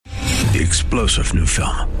The explosive new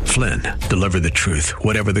film, Flynn, deliver the truth,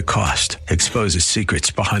 whatever the cost, exposes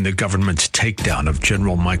secrets behind the government's takedown of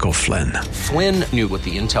General Michael Flynn. Flynn knew what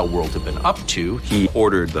the intel world had been up to. He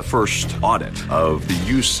ordered the first audit of the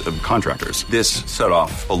use of contractors. This set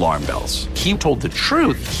off alarm bells. He told the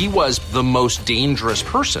truth. He was the most dangerous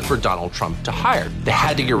person for Donald Trump to hire. They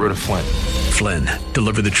had to get rid of Flynn. Flynn,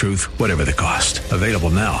 deliver the truth, whatever the cost. Available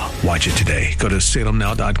now. Watch it today. Go to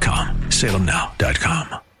salemnow.com.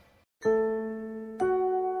 salemnow.com.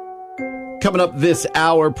 Coming up this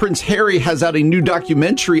hour, Prince Harry has out a new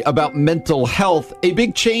documentary about mental health, a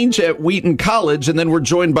big change at Wheaton College, and then we're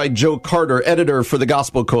joined by Joe Carter, editor for the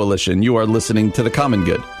Gospel Coalition. You are listening to The Common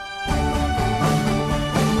Good.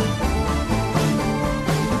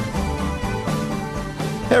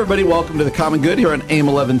 Hey everybody, welcome to The Common Good here on AIM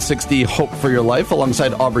 1160, Hope for Your Life,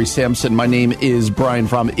 alongside Aubrey Sampson. My name is Brian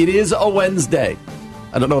Fromm. It is a Wednesday.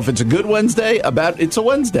 I don't know if it's a good Wednesday, it's a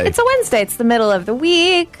Wednesday. It's a Wednesday. It's the middle of the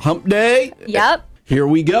week. Hump day. Yep. Here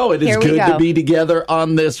we go. It is good to be together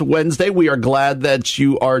on this Wednesday. We are glad that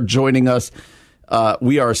you are joining us.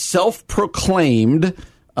 We are self-proclaimed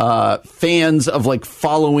fans of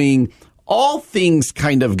following all things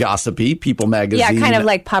kind of gossipy, People Magazine. Yeah, kind of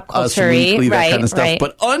like pop culture-y, that kind of stuff. Right.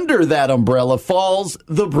 But under that umbrella falls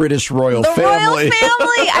the British royal family. The royal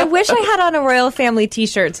family! I wish I had on a royal family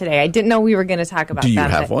t-shirt today. I didn't know we were going to talk about that. Do you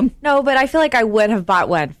have one? No, but I feel like I would have bought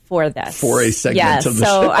one for this. For a segment of the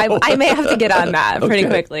show. So I may have to get on that pretty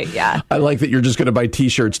quickly, yeah. I like that you're just going to buy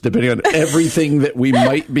t-shirts depending on everything that we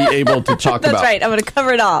might be able to talk about. That's right. I'm going to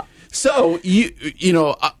cover it all. So, you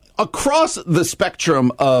know... across the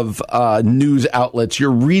spectrum of news outlets,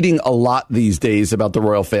 you're reading a lot these days about the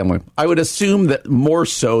royal family. I would assume that more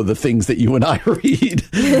so the things that you and I read,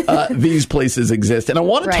 these places exist. And I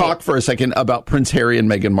want to talk for a second about Prince Harry and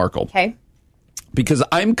Meghan Markle. Okay. Because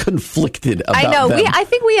I'm conflicted about them. I know. I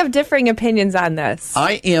think we have differing opinions on this.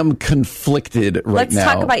 I am conflicted now. Let's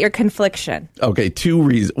talk about your confliction. Okay, two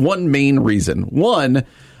reasons. One main reason. One,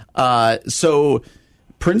 so...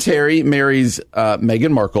 Prince Harry marries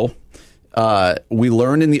Meghan Markle. We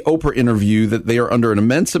learn in the Oprah interview that they are under an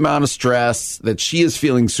immense amount of stress, that she is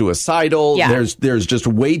feeling suicidal. Yeah. There's just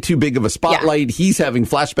way too big of a spotlight. Yeah. He's having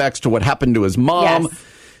flashbacks to what happened to his mom. Yes.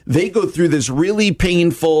 They go through this really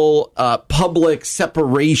painful public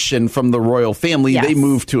separation from the royal family. Yes. They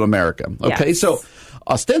move to America. Okay, yes. So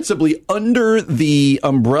ostensibly under the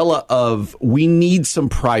umbrella of we need some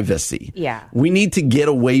privacy. Yeah. We need to get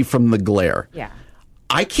away from the glare. Yeah.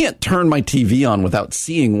 I can't turn my TV on without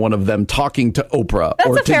seeing one of them talking to Oprah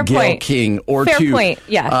or to Gayle King or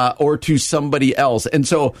or to somebody else. And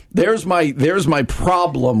so there's my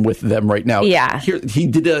problem with them right now. Yeah. He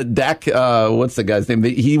did a Dak, what's the guy's name?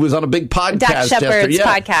 He was on a big podcast. Dak Shepard's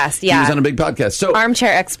podcast. Yeah. He was on a big podcast. So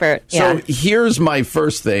Armchair Expert. Yeah. So here's my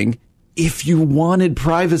first thing. If you wanted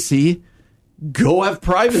privacy, go have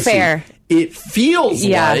privacy. Fair. It feels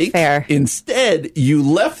like instead you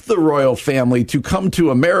left the royal family to come to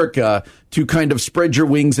America to kind of spread your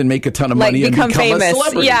wings and make a ton of money and become famous. A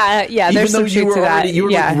celebrity. Yeah. Even though you were already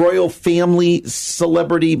like royal family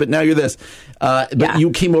celebrity, but now you're this. But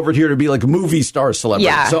you came over here to be like a movie star celebrity.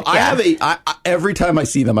 Yeah. So I have every time I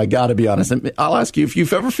see them, I got to be honest. And I'll ask you if you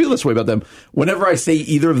ever feel this way about them. Whenever I say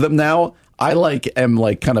either of them now, I am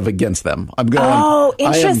kind of against them. I'm going. Oh,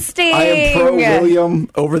 interesting. I am pro William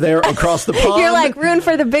over there across the pond. You're like rooting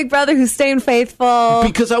for the big brother who's staying faithful.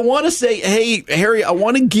 Because I want to say, hey, Harry, I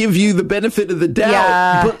want to give you the benefit of the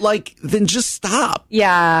doubt, but then just stop.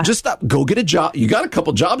 Yeah. Just stop. Go get a job. You got a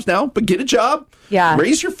couple jobs now, but get a job. Yeah.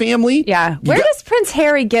 Raise your family. Yeah. Where does Prince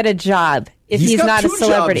Harry get a job? If he's not a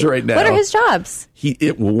celebrity, right now. What are his jobs?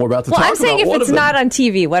 We're about to talk about. I'm saying if it's not on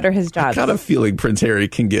TV, what are his jobs? I got a feeling Prince Harry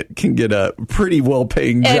can get a pretty well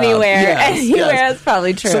paying job anywhere. That's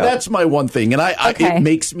probably true. So that's my one thing, and it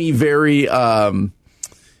makes me very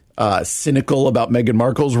cynical about Meghan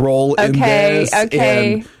Markle's role in this.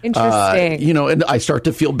 Okay, and, interesting. And I start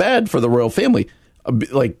to feel bad for the royal family.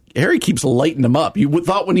 Like Harry keeps lighting him up. You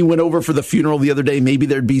thought when he went over for the funeral the other day, maybe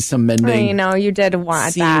there'd be some mending. I know you did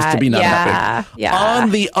want that. Seems to be not happening. Yeah.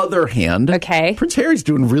 On the other hand, Prince Harry's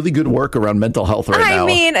doing really good work around mental health right now. I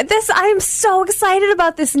mean, I'm so excited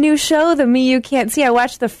about this new show, The Me You Can't See. I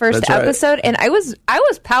watched the first episode, and I was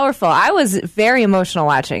powerful. I was very emotional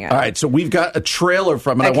watching it. All right, so we've got a trailer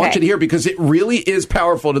from it. I want you to hear because it really is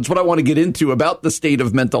powerful, and it's what I want to get into about the state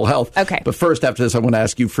of mental health. Okay. But first, after this, I want to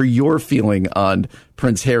ask you for your feeling on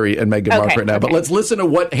Prince Harry and Meghan Markle right now. But let's listen to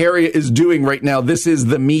what Harry is doing right now. This is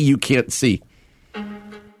The Me You Can't See.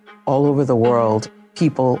 All over the world,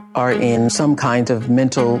 people are in some kind of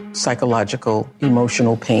mental, psychological,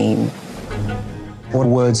 emotional pain. What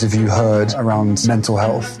words have you heard around mental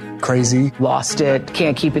health? crazy. Lost it,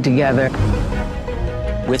 can't keep it together.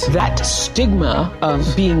 With that stigma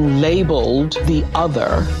of being labeled the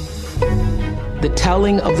other, the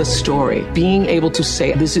telling of the story, being able to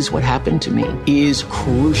say, this is what happened to me, is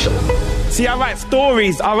crucial. See, I write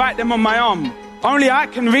stories, I write them on my arm. Only I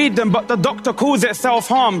can read them, but the doctor calls it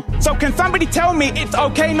self-harm. So can somebody tell me it's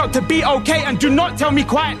okay not to be okay, and do not tell me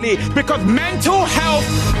quietly, because mental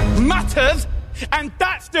health matters, and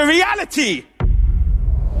that's the reality.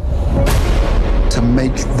 To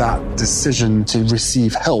make that decision to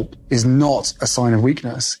receive help is not a sign of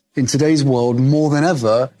weakness. In today's world, more than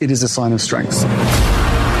ever, it is a sign of strength.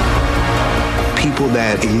 People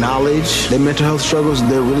that acknowledge their mental health struggles,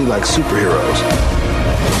 they're really like superheroes.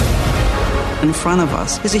 In front of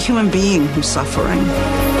us is a human being who's suffering.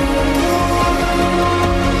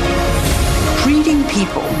 Treating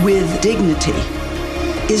people with dignity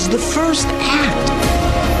is the first act.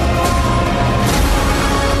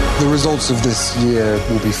 The results of this year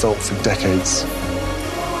will be felt for decades.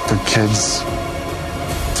 For kids,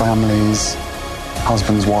 families,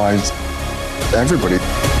 husbands, wives, everybody.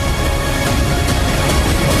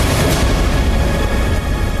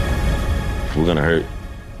 We're gonna hurt.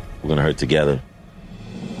 We're going to hurt together.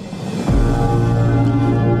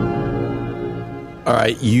 All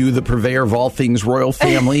right, you, the purveyor of all things royal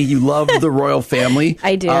family. You love the royal family.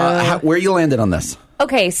 I do. Where you landed on this?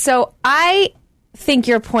 Okay, so I think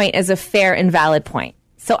your point is a fair and valid point.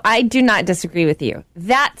 So I do not disagree with you.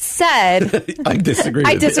 That said, I disagree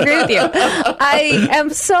with you. I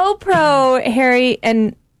am so pro Harry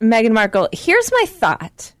and Meghan Markle. Here's my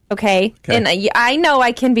thought, okay? And I know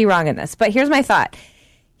I can be wrong in this, but here's my thought.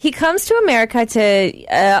 He comes to America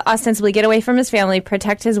to ostensibly get away from his family,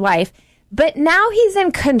 protect his wife, but now he's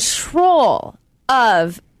in control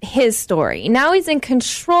of his story. Now he's in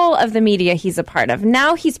control of the media he's a part of.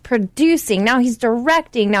 Now he's producing. Now he's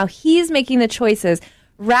directing. Now he's making the choices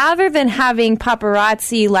rather than having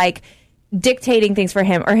paparazzi like dictating things for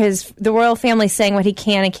him or the royal family saying what he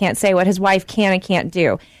can and can't say, what his wife can and can't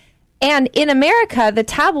do. And in America, the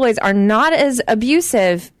tabloids are not as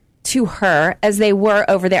abusive to her as they were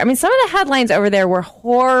over there. I mean, some of the headlines over there were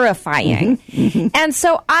horrifying. And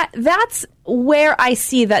so that's where I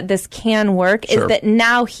see that this can work, is that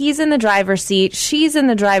now he's in the driver's seat, she's in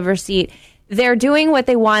the driver's seat. They're doing what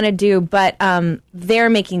they want to do, but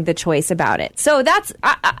they're making the choice about it. So that's,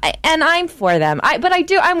 and I'm for them. I'm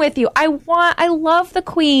with you. I love the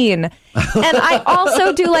Queen. And I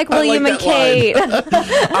also do like William and Kate.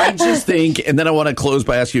 I just think, and then I want to close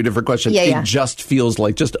by asking you a different question. It just feels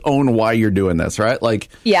like, just own why you're doing this, right? Like,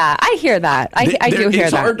 yeah, I hear that. I do hear that.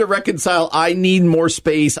 It's hard to reconcile. I need more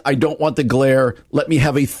space. I don't want the glare. Let me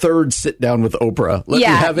have a third sit down with Oprah. Let me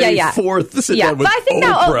have a fourth sit down with Oprah. But I think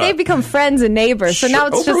now they've become friends and neighbors. So now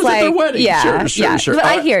it's Oprah just was like, at their wedding. Sure. But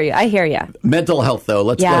I hear you. Mental health, though.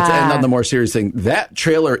 Let's end on the more serious thing. That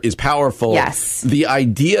trailer is powerful. Yes. The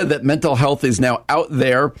idea that mental health is now out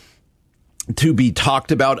there to be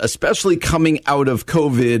talked about, especially coming out of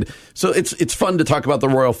COVID. So it's fun to talk about the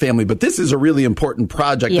royal family, but this is a really important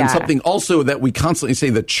project and something also that we constantly say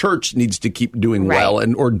the church needs to keep doing well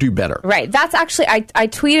or do better. Right. That's actually, I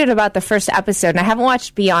tweeted about the first episode, and I haven't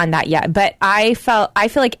watched beyond that yet, but I feel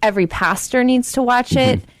like every pastor needs to watch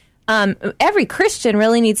it. Every Christian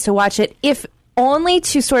really needs to watch it, if only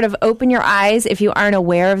to sort of open your eyes if you aren't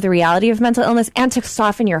aware of the reality of mental illness, and to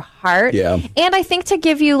soften your heart. Yeah. And I think to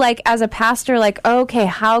give you, like, as a pastor, like, okay,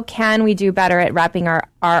 how can we do better at wrapping our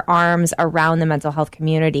arms around the mental health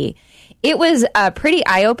community? It was pretty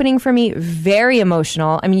eye-opening for me, very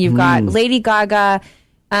emotional. I mean, you've got Lady Gaga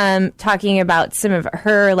talking about some of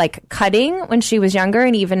her, like, cutting when she was younger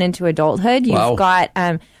and even into adulthood. You've got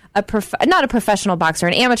not a professional boxer,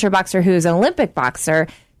 an amateur boxer who's an Olympic boxer,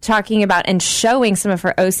 talking about and showing some of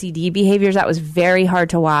her OCD behaviors. That was very hard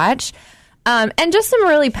to watch. And just some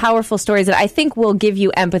really powerful stories that I think will give you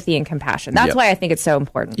empathy and compassion. That's why I think it's so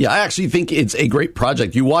important. Yeah, I actually think it's a great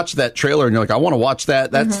project. You watch that trailer and you're like, I want to watch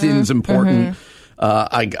that. That seems important.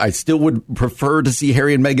 I still would prefer to see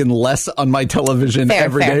Harry and Meghan less on my television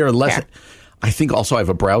every day, or less. I think also I have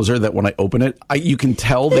a browser that when I open it, you can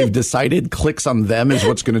tell they've decided clicks on them is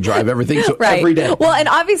what's going to drive everything. So every day. Well, and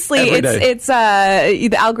obviously it's the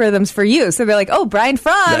algorithms for you. So they're like, oh, Brian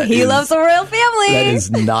Fromm, he loves the royal family. That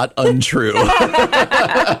is not untrue.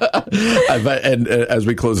 And as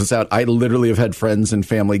we close this out, I literally have had friends and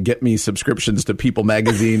family get me subscriptions to People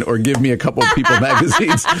Magazine or give me a couple of People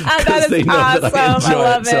Magazines because they know that I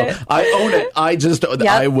enjoy it. So I own it.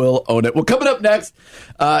 I will own it. Well, coming up next,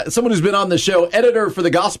 someone who's been on the show show, editor for the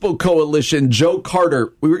Gospel Coalition, Joe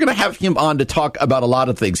Carter. We were going to have him on to talk about a lot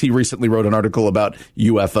of things. He recently wrote an article about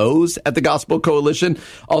UFOs at the Gospel Coalition.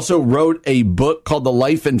 Also wrote a book called The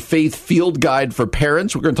Life and Faith Field Guide for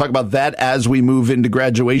Parents. We're going to talk about that as we move into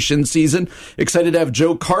graduation season. Excited to have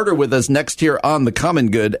Joe Carter with us next here on The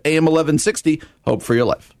Common Good, AM 1160, Hope for Your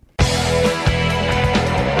Life.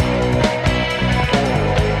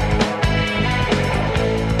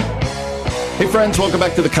 Hey friends, welcome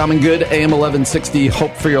back to The Common Good, AM 1160,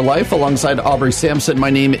 Hope for Your Life, alongside Aubrey Sampson.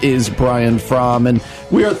 My name is Brian Fromm, and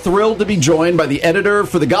we are thrilled to be joined by the editor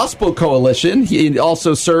for the Gospel Coalition. He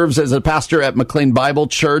also serves as a pastor at McLean Bible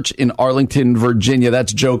Church in Arlington, Virginia.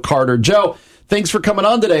 That's Joe Carter. Joe, thanks for coming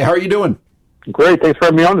on today. How are you doing? Great. Thanks for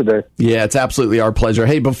having me on today. Yeah, it's absolutely our pleasure.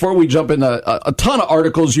 Hey, before we jump into a ton of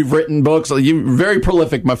articles you've written, books, you're very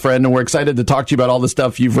prolific, my friend, and we're excited to talk to you about all the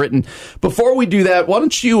stuff you've written. Before we do that, why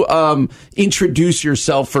don't you introduce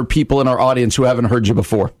yourself for people in our audience who haven't heard you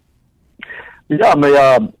before? Yeah, I'm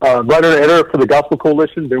a writer and editor for the Gospel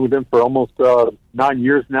Coalition. Been with them for almost 9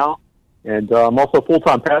 years now. And I'm also a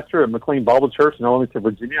full-time pastor at McLean Bible Church in Arlington,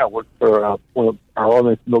 Virginia. I work for one of our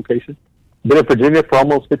Arlington locations. Been in Virginia for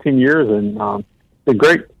almost 15 years, and been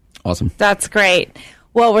great. Awesome. That's great.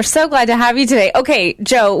 Well, we're so glad to have you today. Okay,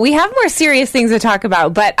 Joe, we have more serious things to talk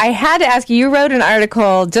about, but I had to ask you, you wrote an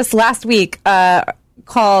article just last week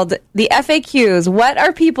called The FAQs, What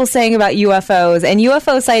Are People Saying About UFOs? And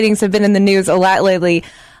UFO sightings have been in the news a lot lately.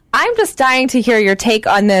 I'm just dying to hear your take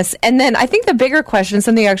on this. And then I think the bigger question,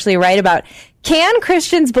 something you actually write about, can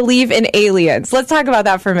Christians believe in aliens? Let's talk about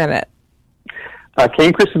that for a minute.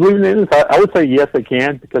 Can Christians believe in aliens? I would say yes, they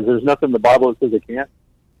can, because there's nothing in the Bible that says they can't.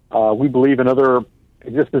 We believe in other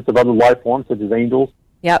existence of other life forms, such as angels.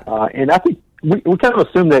 Yep. And I think we kind of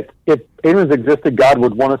assume that if aliens existed, God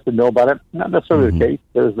would want us to know about it. Not necessarily the case.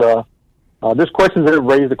 There's questions that are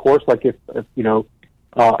raised, of course, like if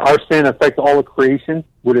our sin affects all of creation,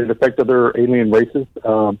 would it affect other alien races?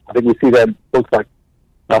 I think we see that in books like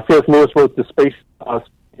C.S. Lewis wrote his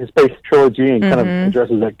space trilogy and kind of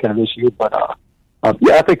addresses that kind of issue. But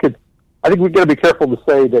yeah, I think we've got to be careful to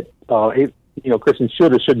say that Christians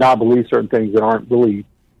should or should not believe certain things that aren't really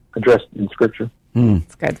addressed in Scripture.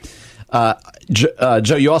 That's good.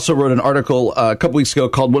 Joe, you also wrote an article a couple weeks ago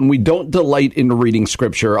called When We Don't Delight in Reading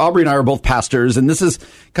Scripture. Aubrey and I are both pastors, and this is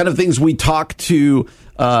kind of things we talk to,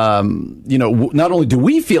 not only do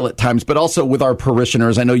we feel at times, but also with our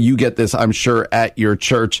parishioners. I know you get this, I'm sure, at your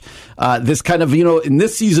church. This kind of, in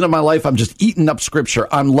this season of my life, I'm just eating up Scripture.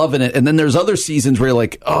 I'm loving it. And then there's other seasons where you're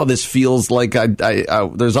like, oh, this feels like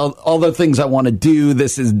there's all the things I want to do.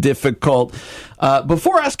 This is difficult.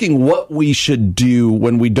 Before asking what we should do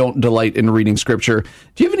when we don't delight in reading Scripture,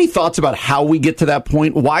 do you have any thoughts about how we get to that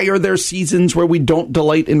point? Why are there seasons where we don't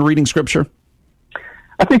delight in reading Scripture?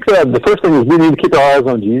 I think the first thing is we need to keep our eyes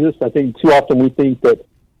on Jesus. I think too often we think that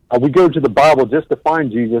we go to the Bible just to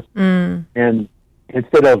find Jesus, and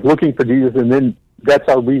instead of looking for Jesus, and then that's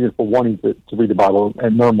our reason for wanting to read the Bible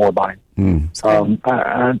and learn more about Him.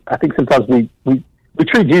 I think sometimes we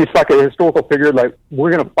treat Jesus like a historical figure, like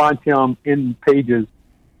we're going to find Him in pages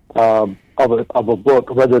of a book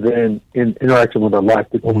rather than in interaction with our life,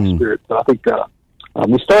 the Holy Spirit. So I think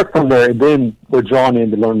we start from there, and then we're drawn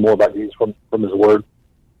in to learn more about Jesus from His Word.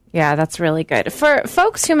 Yeah, that's really good. For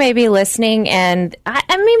folks who may be listening and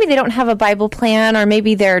maybe they don't have a Bible plan, or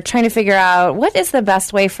maybe they're trying to figure out what is the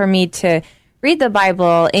best way for me to read the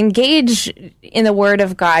Bible, engage in the Word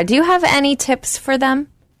of God, do you have any tips for them?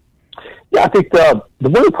 Yeah, I think the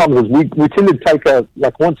one of the problems is we tend to take a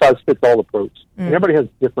one-size-fits-all approach. Everybody has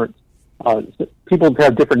different people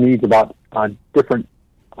have different needs about different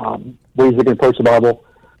ways they can approach the Bible.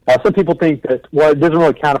 Some people think that, it doesn't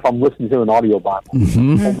really count if I'm listening to an audio Bible.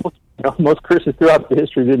 Most Christians throughout the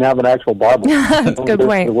history didn't have an actual Bible. That's a good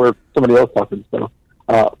point. Where somebody else talking. So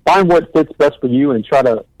find what fits best for you and try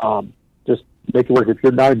to just make it work. If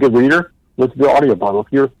you're not a good reader, listen to the audio Bible.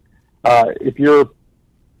 If you're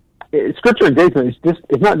Scripture engagement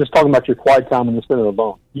it's not just talking about your quiet time in the center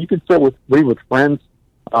alone. You can read with friends,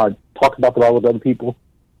 talk about the Bible with other people.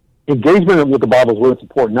 Engagement with the Bible is really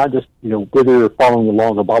important, not just, whether you're following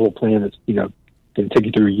along a Bible plan that's, going to take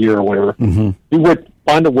you through a year or whatever. You would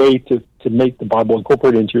find a way to make the Bible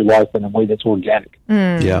incorporate into your life in a way that's organic.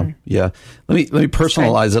 Yeah. Let me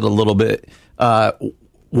personalize it a little bit.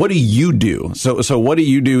 What do you do? So what do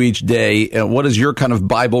you do each day? And what does your kind of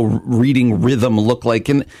Bible reading rhythm look like?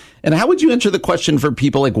 And how would you answer the question for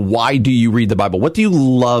people like, why do you read the Bible? What do you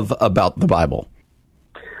love about the Bible?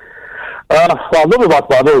 What I love about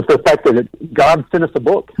the Bible is the fact that God sent us a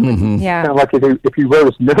book. Yeah. Kind of like if you wrote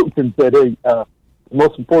us notes and said, hey, the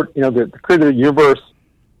most important, the creator of the universe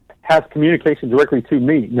has communication directly to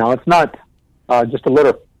me. Now, it's not just a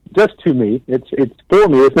letter just to me. It's for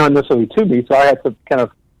me. It's not necessarily to me. So I had to kind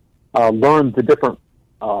of learn the different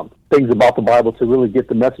things about the Bible to really get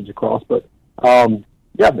the message across. But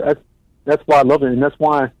that's why I love it, and that's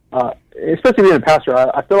why, especially being a pastor,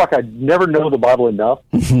 I feel like I never know the Bible enough.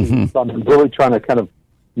 So I'm really trying to kind of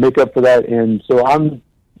make up for that, and so I'm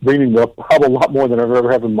reading the Bible a lot more than I've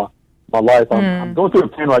ever have in my life. I'm going through a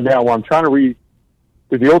plan right now where I'm trying to read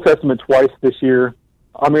through the Old Testament twice this year.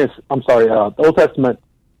 The Old Testament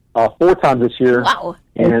 4 times this year. Wow.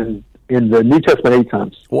 And in the New Testament 8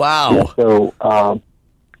 times. Wow. Yeah, so,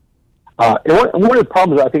 and one of the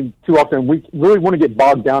problems I think too often we really want to get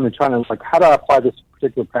bogged down in trying to, like, how do I apply this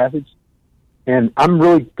particular passage? And I'm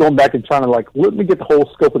really going back and trying to, like, let me get the whole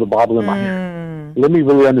scope of the Bible in my head. Let me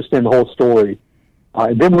really understand the whole story.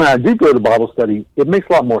 And then when I do go to Bible study, it makes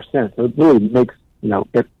a lot more sense. It really makes, see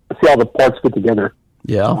how the parts fit together.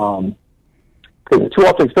 Yeah. Because too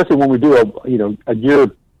often, especially when we do a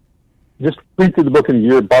year, just read through the book in a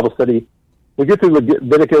year of Bible study, we get through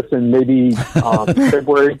Leviticus in maybe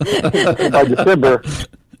February. And by December,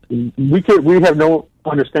 we have no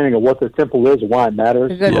understanding of what the temple is or why it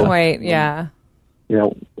matters. Good point. Yeah.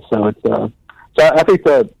 So it's so I think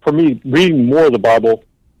that for me, reading more of the Bible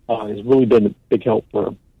has really been a big help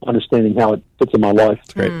for understanding how it fits in my life.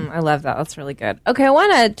 It's great. I love that. That's really good. Okay, I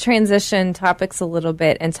want to transition topics a little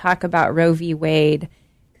bit and talk about Roe v. Wade,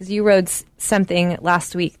 because you wrote something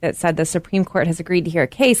last week that said the Supreme Court has agreed to hear a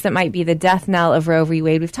case that might be the death knell of Roe v.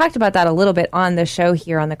 Wade. We've talked about that a little bit on the show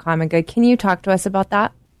here on The Common Good. Can you talk to us about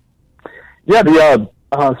that? Yeah, the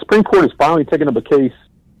Supreme Court has finally taken up a case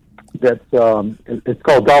that's it's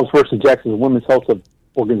called Dobbs versus Jackson, Women's Health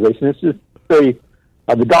Organization. It's just the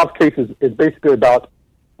Dobbs case is basically about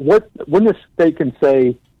when the state can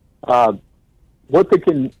say what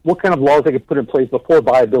kind of laws they can put in place before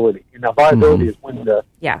viability. And now viability is when the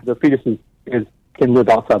fetus can live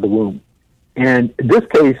outside the womb. And in this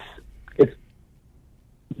case,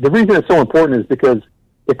 the reason it's so important is because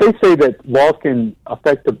if they say that laws can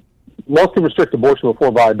restrict abortion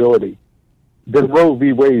before viability, then Roe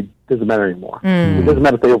v. Wade doesn't matter anymore. It doesn't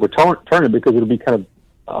matter if they overturn it, because it'll be kind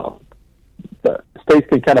of the states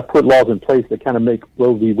can kind of put laws in place that kind of make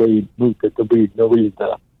Roe v. Wade moot, that there'll be no reason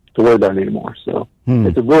to worry about it anymore. So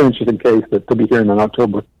it's a really interesting case that they'll be hearing in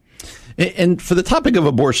October. And for the topic of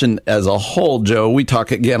abortion as a whole, Joe, we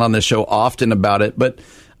talk again on this show often about it, but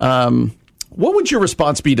what would your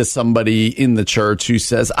response be to somebody in the church who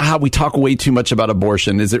says, we talk way too much about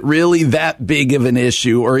abortion? Is it really that big of an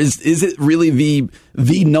issue, or is it really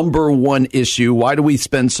the number one issue? Why do we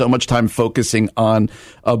spend so much time focusing on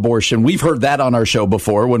abortion? We've heard that on our show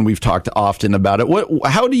before when we've talked often about it.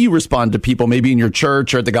 How do you respond to people maybe in your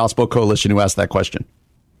church or at the Gospel Coalition who ask that question?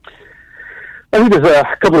 I think there's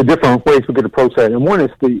a couple of different ways we could approach that. And one is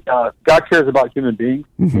God cares about human beings,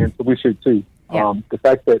 and so we should too. Yeah. The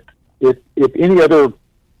fact that if any other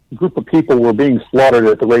group of people were being slaughtered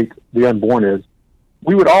at the rate the unborn is,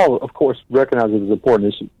 we would all, of course, recognize it as an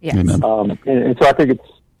important issue. Yes. And so I think it's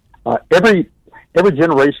every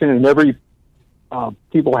generation and every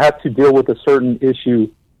people have to deal with a certain issue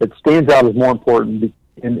that stands out as more important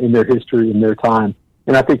in their history and their time.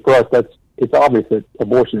 And I think for us, it's obvious that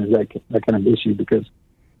abortion is that kind of issue, because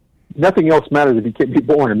nothing else matters if you can't be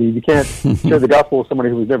born. I mean, you can't share the gospel with somebody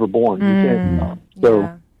who was never born. You can't.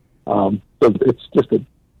 So it's just an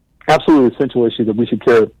absolutely essential issue that we should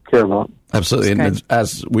care about. Absolutely. And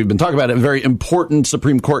as we've been talking about, a very important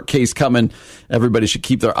Supreme Court case coming. Everybody should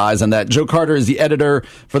keep their eyes on that. Joe Carter is the editor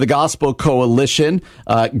for the Gospel Coalition.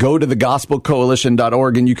 Go to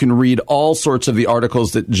thegospelcoalition.org and you can read all sorts of the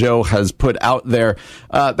articles that Joe has put out there.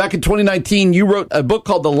 Back in 2019, you wrote a book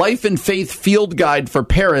called The Life and Faith Field Guide for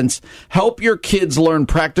Parents. Help your kids learn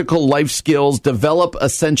practical life skills, develop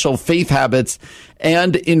essential faith habits,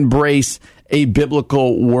 and embrace a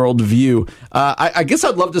biblical worldview. I guess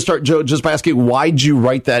I'd love to start, Joe, just by asking, why'd you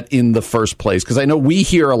write that in the first place? Because I know we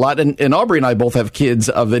hear a lot, and Aubrey and I both have kids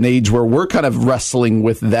of an age where we're kind of wrestling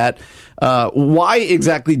with that. Why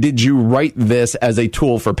exactly did you write this as a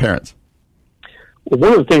tool for parents? Well,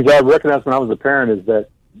 one of the things I recognized when I was a parent is that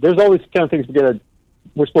there's always kind of things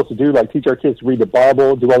we're supposed to do, like teach our kids to read the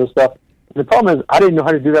Bible, do all this stuff. And the problem is I didn't know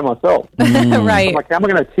how to do that myself. Right. I'm like, how am I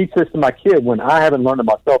going to teach this to my kid when I haven't learned it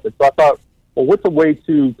myself? And so I thought, well, what's a way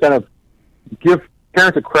to kind of give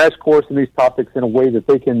parents a crash course in these topics in a way that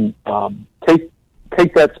they can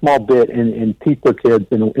take that small bit and teach their kids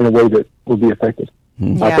in a way that will be effective?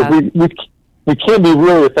 Yeah. So we can't be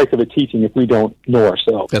really effective at teaching if we don't know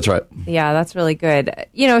ourselves. That's right. Yeah, that's really good.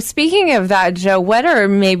 Speaking of that, Joe, what are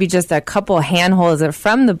maybe just a couple handholds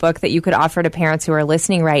from the book that you could offer to parents who are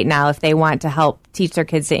listening right now if they want to help teach their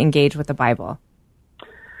kids to engage with the Bible?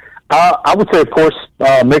 I would say, of course,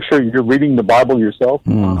 make sure you're reading the Bible yourself.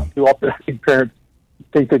 Too often, I think parents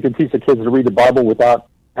think they can teach their kids to read the Bible without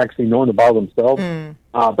actually knowing the Bible themselves.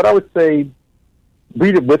 But I would say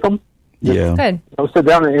read it with them. Yeah. Good. Sit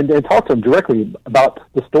down and talk to them directly about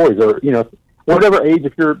the stories, or whatever age.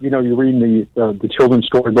 If you're reading the children's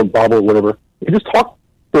storybook Bible or whatever, you just talk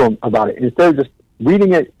to them about it instead of just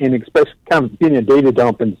reading it and kind of getting a data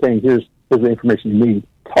dump and saying here's the information you need.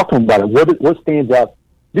 Talk to them about it. What stands out?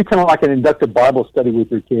 Do kind of like an inductive Bible study with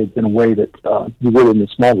your kids in a way that you would in a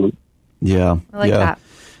small group. Yeah, I like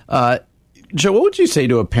that. Joe, what would you say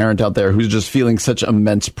to a parent out there who's just feeling such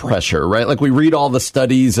immense pressure, right? Like we read all the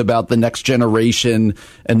studies about the next generation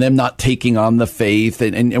and them not taking on the faith,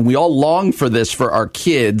 and we all long for this for our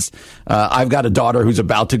kids. I've got a daughter who's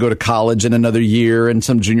about to go to college in another year and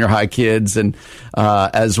some junior high kids and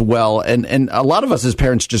as well. And a lot of us as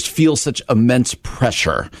parents just feel such immense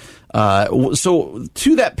pressure. So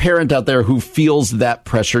to that parent out there who feels that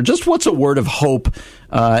pressure, just what's a word of hope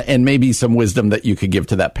and maybe some wisdom that you could give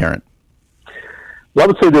to that parent? Well, I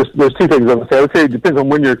would say there's two things I would say. I would say it depends on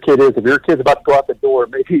when your kid is. If your kid's about to go out the door,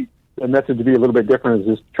 maybe the message would be a little bit different.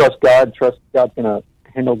 Is just trust God. Trust God's going to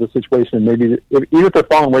handle the situation. Maybe even if they're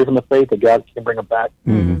falling away from the faith, that God can bring them back.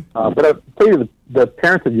 But I tell you, the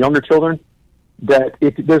parents of younger children, that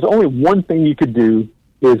if there's only one thing you could do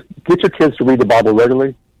is get your kids to read the Bible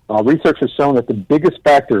regularly. Research has shown that the biggest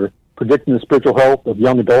factor predicting the spiritual health of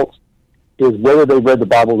young adults is whether they read the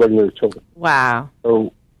Bible regularly as children. Wow.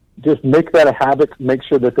 So just make that a habit. Make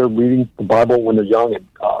sure that they're reading the Bible when they're young,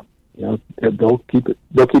 and they'll keep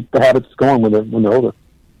the habits going when they're older.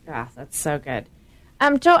 Yeah, that's so good.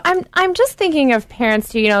 Joe, I'm just thinking of parents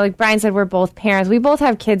too. Like Brian said, we're both parents. We both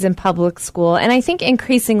have kids in public school, and I think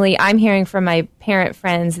increasingly I'm hearing from my parent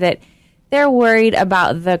friends that they're worried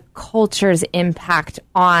about the culture's impact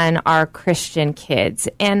on our Christian kids.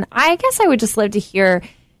 And I guess I would just love to hear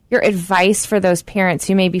your advice for those parents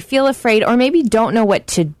who maybe feel afraid or maybe don't know what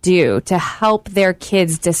to do to help their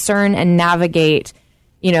kids discern and navigate,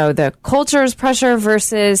 the culture's pressure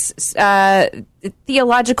versus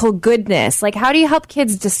theological goodness. Like, how do you help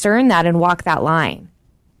kids discern that and walk that line?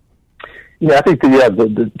 Yeah, I think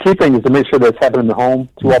the key thing is to make sure that it's happening in the home.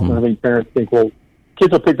 Too often, I think parents think, well,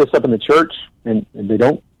 kids will pick this up in the church, and they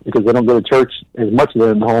don't, because they don't go to church as much as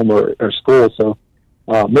they're in the home or school. So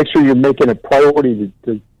make sure you're making a priority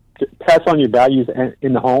to pass on your values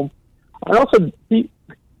in the home. And also,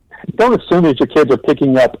 don't assume that your kids are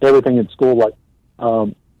picking up everything in school. Like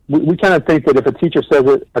we kind of think that if a teacher says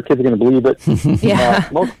it, our kids are going to believe it. Yeah.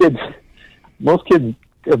 Most kids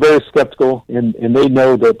are very skeptical, and they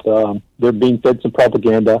know that they're being fed some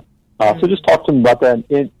propaganda. So just talk to them about that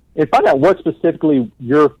and find out what specifically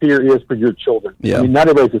your fear is for your children. Yeah. I mean, not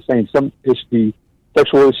everybody's the same. Some it should be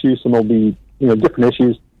sexual issues, some will be different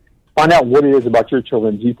issues. Find out what it is about your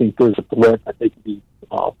children you think there's a threat that they could be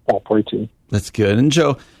fall prey to. That's good. And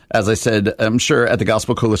Joe, as I said, I'm sure at the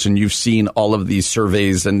Gospel Coalition you've seen all of these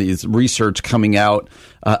surveys and these research coming out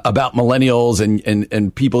about millennials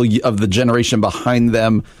and people of the generation behind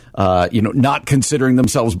them, not considering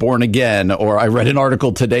themselves born again. Or I read an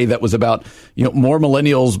article today that was about, more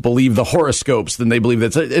millennials believe the horoscopes than they believe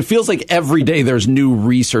that. It feels like every day there's new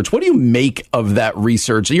research. What do you make of that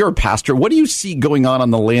research? You're a pastor. What do you see going on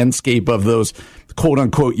the landscape of those quote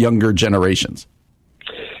unquote younger generations?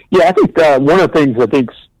 Yeah, I think one of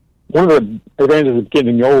the advantages of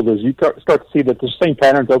getting old is you start to see that the same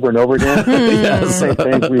patterns over and over again. The same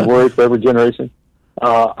things we worry for every generation.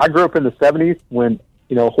 I grew up in the 70s when,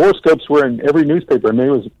 horoscopes were in every newspaper. I mean,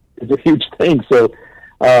 it was a huge thing. So,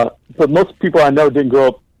 but most people I know didn't grow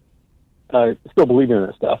up still believing in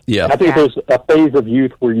that stuff. Yeah. I think there's a phase of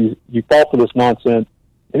youth where you fall for this nonsense,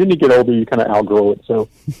 and then you get older, you kind of outgrow it. So,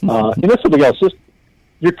 and that's something else. Just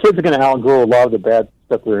your kids are going to outgrow a lot of the bad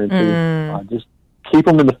stuff they're into. Just keep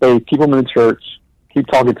them in the faith, keep them in the church, keep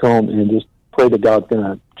talking to them, and just pray that God's going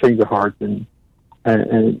to change their hearts. And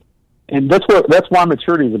that's why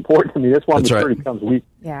maturity is important to me. That's why maturity comes. We're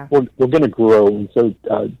going to grow, and so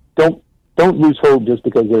don't lose hope just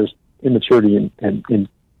because there's immaturity in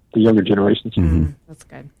the younger generations. That's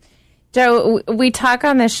good. Joe, we talk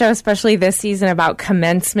on this show, especially this season, about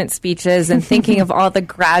commencement speeches and thinking of all the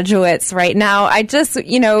graduates right now. I just,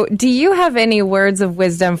 do you have any words of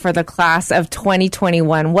wisdom for the class of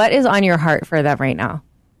 2021? What is on your heart for them right now?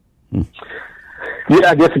 Yeah,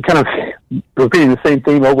 I guess it kind of repeating the same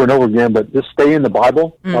theme over and over again, but just stay in the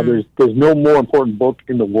Bible. There's no more important book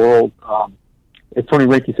in the world. As Tony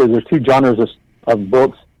Reinke says, there's two genres of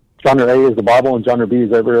books. Genre A is the Bible, and genre B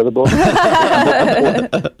is every other book.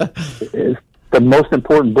 It's the most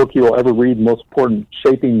important book you'll ever read. The most important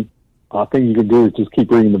shaping thing you can do is just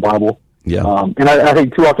keep reading the Bible. Yeah. And I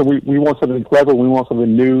think too often we want something clever, we want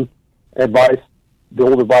something new advice. The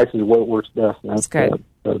old advice is what works best. That's good.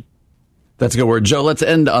 That's a good word. Joe, let's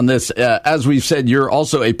end on this. As we've said, you're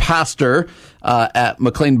also a pastor at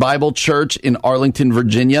McLean Bible Church in Arlington,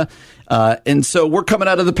 Virginia. And so we're coming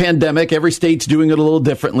out of the pandemic. Every state's doing it a little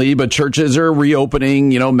differently, but churches are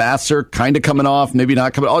reopening. Masks are kind of coming off, maybe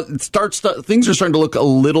not coming off. Things are starting to look a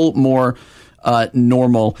little more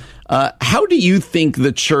normal. How do you think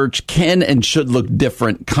the church can and should look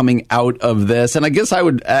different coming out of this? And I guess I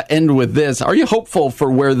would end with this. Are you hopeful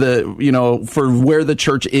for where the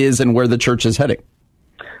church is and where the church is heading?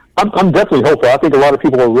 I'm definitely hopeful. I think a lot of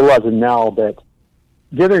people are realizing now that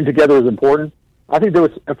gathering together is important. I think there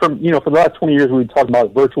was, for the last 20 years, we talked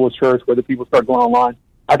about virtual church, whether people start going online.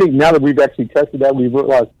 I think now that we've actually tested that, we've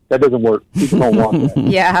realized that doesn't work. People don't want that.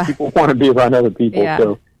 Yeah. People want to be around other people. Yeah.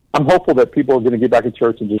 So I'm hopeful that people are going to get back to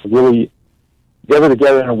church and just really gather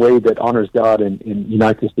together in a way that honors God and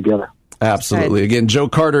unites us together. Absolutely. Again, Joe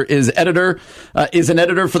Carter is an editor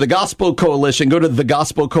for the Gospel Coalition. Go to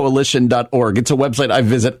thegospelcoalition.org. It's a website I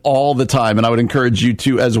visit all the time, and I would encourage you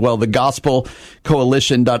to as well,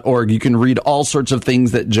 thegospelcoalition.org. You can read all sorts of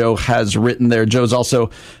things that Joe has written there. Joe's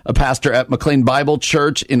also a pastor at McLean Bible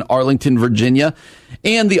Church in Arlington, Virginia,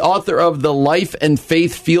 and the author of the Life and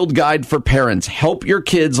Faith Field Guide for Parents. Help your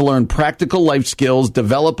kids learn practical life skills,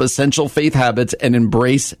 develop essential faith habits, and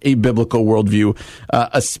embrace a biblical worldview,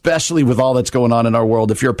 especially with all that's going on in our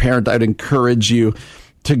world. If you're a parent, I'd encourage you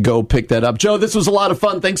to go pick that up. Joe, this was a lot of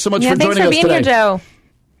fun. Thanks so much for joining us today. Thanks for being here, Joe.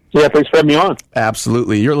 Yeah, thanks for having me on.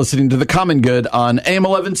 Absolutely. You're listening to The Common Good on AM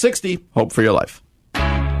 1160. Hope for your life.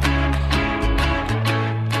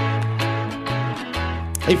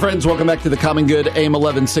 Hey, friends, welcome back to The Common Good, AM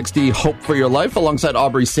 1160, Hope for Your Life. Alongside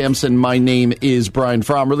Aubrey Sampson, my name is Brian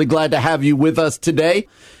Fromm. Really glad to have you with us today.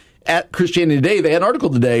 At Christianity Today, they had an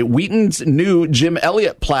article today. Wheaton's new Jim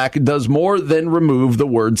Elliot plaque does more than remove the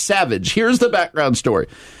word savage. Here's the background story.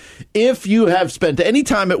 If you have spent any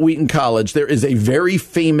time at Wheaton College, there is a very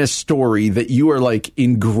famous story that you are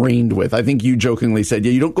ingrained with. I think you jokingly said,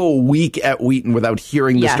 you don't go a week at Wheaton without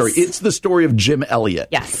hearing the story. It's the story of Jim Elliot.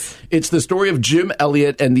 Yes. It's the story of Jim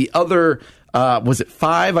Elliot and the other, was it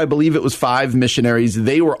 5? I believe it was 5 missionaries.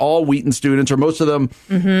 They were all Wheaton students, or most of them.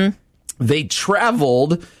 Mm-hmm. They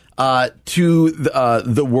traveled to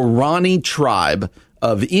the Waorani tribe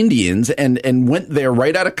of Indians and went there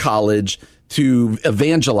right out of college to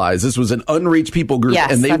evangelize. This was an unreached people group,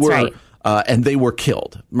 and they were and they were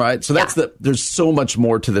killed. Right, so that's there's so much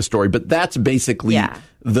more to the story, but that's basically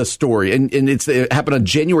the story. And it happened on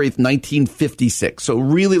January 8th, 1956. So a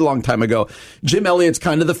really long time ago. Jim Elliot's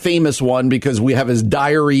kind of the famous one because we have his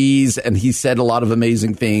diaries, and he said a lot of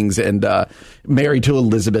amazing things. And married to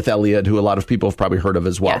Elizabeth Elliot, who a lot of people have probably heard of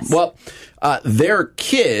as well. Yes. Well, their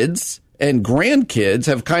kids and grandkids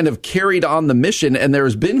have kind of carried on the mission, and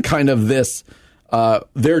there's been kind of this,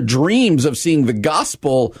 their dreams of seeing the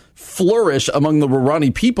gospel flourish among the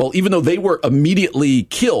Waorani people, even though they were immediately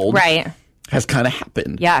killed, has kind of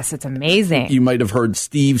happened. Yes, it's amazing. You might have heard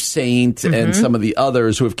Steve Saint and some of the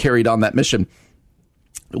others who have carried on that mission.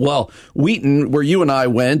 Well, Wheaton, where you and I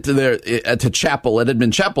went there to chapel, at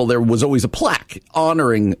Edmond Chapel, there was always a plaque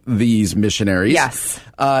honoring these missionaries. Yes.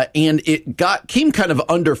 And it came kind of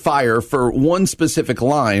under fire for one specific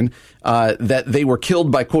line, that they were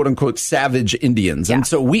killed by quote unquote savage Indians. Yeah. And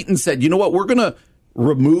so Wheaton said, you know what, we're going to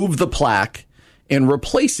remove the plaque and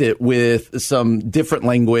replace it with some different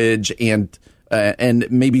language and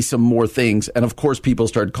maybe some more things. And of course, people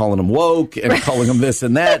started calling them woke and calling them this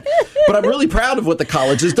and that. But I'm really proud of what the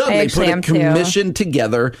college has done. They put a commission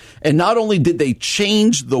together. And not only did they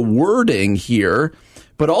change the wording here,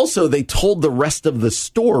 but also they told the rest of the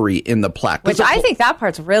story in the plaque. Which I think that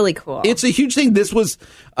part's really cool. It's a huge thing. This was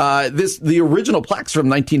the original plaque's from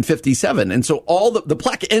 1957. And so all the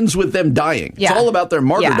plaque ends with them dying. Yeah. It's all about their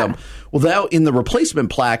martyrdom. Yeah. Well, now in the replacement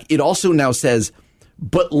plaque, it also now says,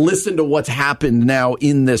 but listen to what's happened now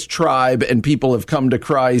in this tribe, and people have come to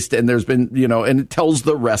Christ, and there's been, and it tells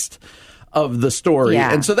the rest of the story.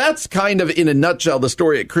 Yeah. And so that's kind of, in a nutshell, the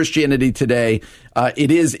story at Christianity Today. It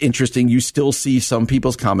is interesting. You still see some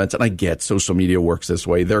people's comments, and I get social media works this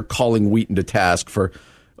way. They're calling Wheaton to task for,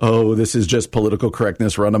 this is just political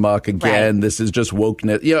correctness run amok again. Right. This is just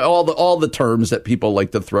wokeness. All the terms that people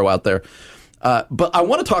like to throw out there. But I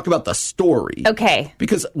want to talk about the story. Okay.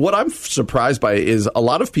 Because what I'm surprised by is a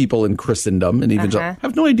lot of people in Christendom and even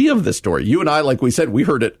have no idea of this story. You and I, like we said, we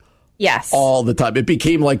heard it all the time. It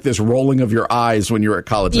became like this rolling of your eyes when you were at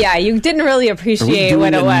college. Yeah, you didn't really appreciate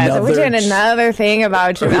what it was. Are we doing another thing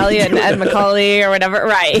about Jim Elliot and Ed Macaulay or whatever?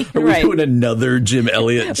 Right. Are we doing another Jim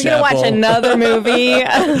Elliot chapel? We're going to watch another movie.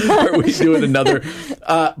 Are we doing another?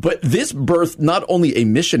 But this birthed not only a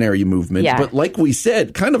missionary movement, but like we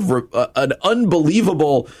said, kind of an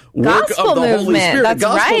unbelievable work gospel of the movement. Holy Spirit. That's a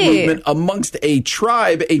gospel right. movement amongst a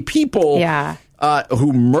tribe, a people.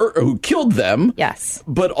 Who killed them. Yes.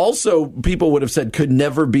 But also people would have said could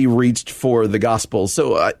never be reached for the gospel.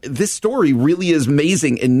 So this story really is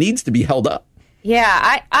amazing and needs to be held up.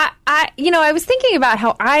 Yeah. I was thinking about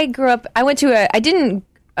how I grew up. I didn't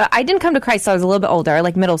come to Christ till I was a little bit older,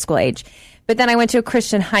 like middle school age. But then I went to a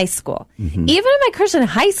Christian high school. Mm-hmm. Even in my Christian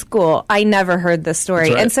high school, I never heard this story.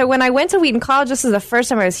 Right. And so when I went to Wheaton College, this was the first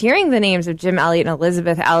time I was hearing the names of Jim Elliot and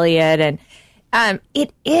Elizabeth Elliot, and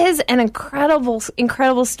it is an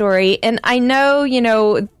incredible story. And I know,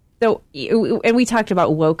 and we talked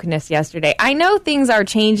about wokeness yesterday. I know things are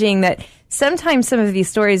changing, that sometimes some of these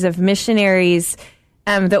stories of missionaries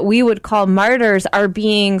that we would call martyrs are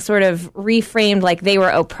being sort of reframed like they were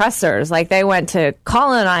oppressors, like they went to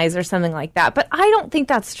colonize or something like that. But I don't think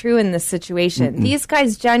that's true in this situation. Mm-mm. These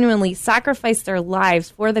guys genuinely sacrificed their lives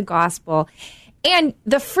for the gospel. And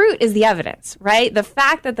the fruit is the evidence, right? The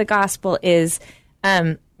fact that the gospel is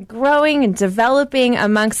growing and developing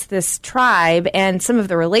amongst this tribe, and some of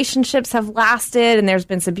the relationships have lasted, and there's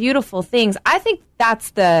been some beautiful things. I think that's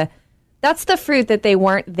the fruit, that they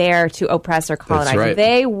weren't there to oppress or colonize. That's right.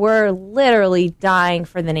 They were literally dying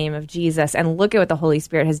for the name of Jesus, and look at what the Holy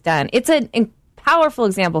Spirit has done. It's a powerful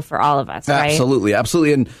example for all of us, right?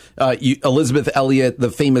 Absolutely. And Elizabeth Elliot, the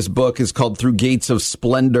famous book is called Through Gates of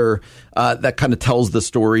Splendor. That kind of tells the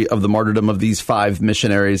story of the martyrdom of these 5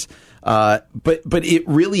 missionaries. But it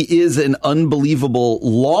really is an unbelievable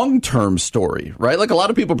long-term story, right? Like a lot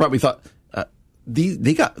of people probably thought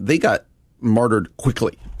they got martyred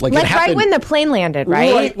quickly. Like it happened right when the plane landed,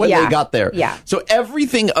 right? Right when they got there. Yeah. So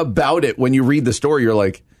everything about it, when you read the story, you're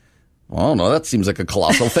like, oh, no, that seems like a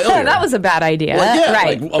colossal failure. That was a bad idea.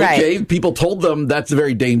 Right. People told them that's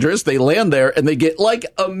very dangerous. They land there and they get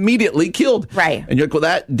immediately killed. Right. And you're like, well,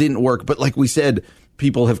 that didn't work. But like we said,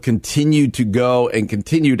 people have continued to go and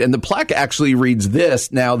continued. And the plaque actually reads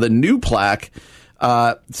this. Now, the new plaque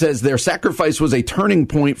says their sacrifice was a turning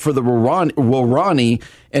point for the Waorani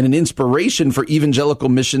and an inspiration for evangelical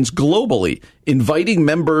missions globally. Inviting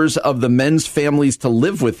members of the men's families to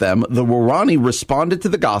live with them, the Waorani responded to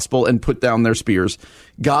the gospel and put down their spears.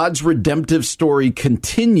 God's redemptive story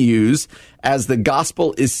continues as the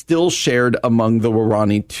gospel is still shared among the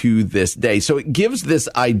Waorani to this day. So it gives this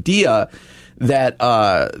idea that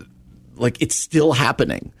it's still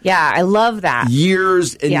happening. Yeah, I love that.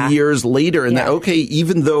 Years and years later. And that,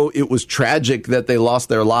 even though it was tragic that they lost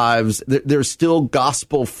their lives, there's still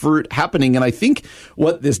gospel fruit happening. And I think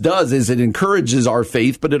what this does is it encourages our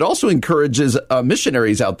faith, but it also encourages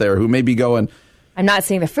missionaries out there who may be going, I'm not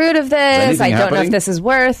seeing the fruit of this. I don't know if this is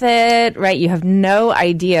worth it, right? You have no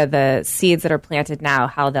idea the seeds that are planted now,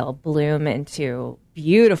 how they'll bloom into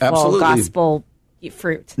beautiful gospel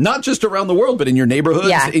fruit. Not just around the world, but in your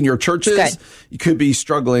neighborhoods, in your churches. You could be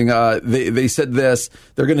struggling. They said this.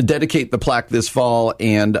 They're going to dedicate the plaque this fall,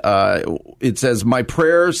 and it says, my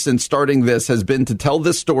prayer since starting this has been to tell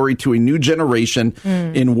this story to a new generation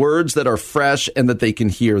in words that are fresh and that they can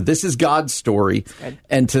hear. This is God's story,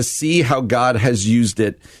 and to see how God has used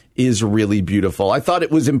it is really beautiful. I thought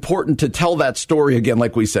it was important to tell that story again,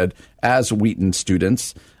 like we said, as Wheaton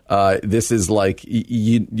students. This is like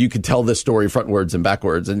you could tell this story frontwards and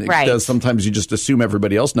backwards, and it does. Sometimes you just assume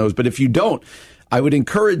everybody else knows, but if you don't, I would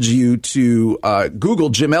encourage you to Google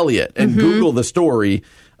Jim Elliot and Google the story.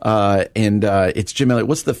 And it's Jim Elliot.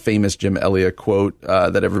 What's the famous Jim Elliot quote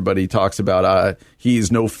that everybody talks about? He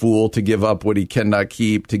is no fool to give up what he cannot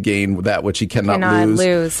keep to gain that which he cannot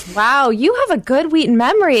lose. Wow, you have a good Wheaton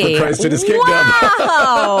memory. For Christ and his kingdom.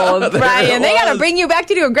 Wow, Brian, they got to bring you back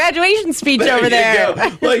to do a graduation speech over there.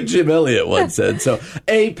 Like Jim Elliot once said. So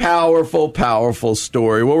a powerful, powerful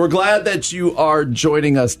story. Well, we're glad that you are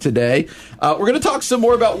joining us today. We're going to talk some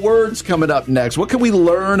more about words coming up next. What can we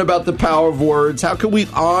learn about the power of words? How can we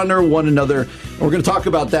honor one another? And we're going to talk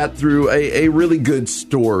about that through a really good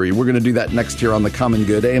story. We're going to do that next here on The Common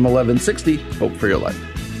Good, AM 1160, Hope for Your Life.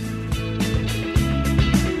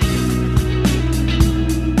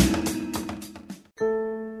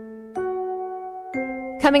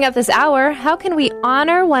 Coming up this hour, how can we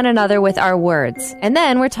honor one another with our words? And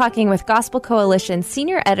then we're talking with Gospel Coalition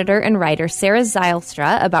senior editor and writer Sarah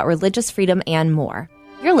Zylstra about religious freedom and more.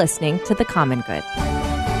 You're listening to The Common Good.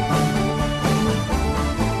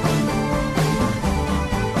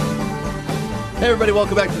 Hey everybody,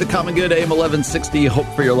 welcome back to The Common Good, AM 1160, Hope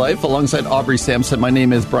for Your Life. Alongside Aubrey Sampson, my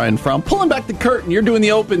name is Brian Fromm. Pulling back the curtain, you're doing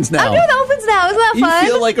the opens now. I'm doing the opens now, isn't that fun?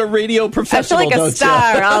 You feel like a radio professional, I feel like a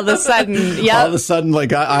star all of a sudden. Yep. All of a sudden,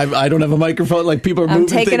 like I don't have a microphone, like people are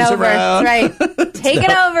moving things over. around. Right. Taking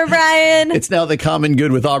over, Brian. It's now The Common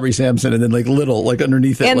Good with Aubrey Sampson, and then like little, like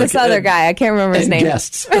underneath it. And like, this other guy, I can't remember his name.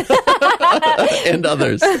 Guests. And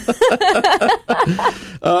others.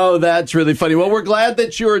 Oh, that's really funny. Well, we're glad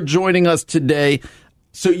that you're joining us today.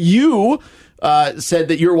 So you said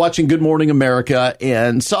that you're watching Good Morning America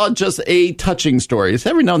and saw just a touching story.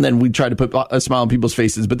 So every now and then we try to put a smile on people's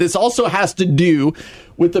faces, but this also has to do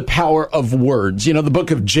with the power of words. You know, the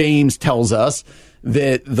book of James tells us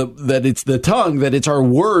that it's the tongue, that it's our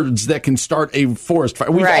words that can start a forest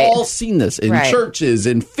fire. We've all seen this in churches,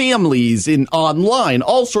 in families, in online,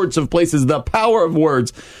 all sorts of places. The power of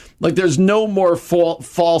words. Like, there's no more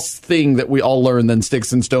false thing that we all learn than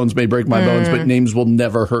sticks and stones may break my bones, but names will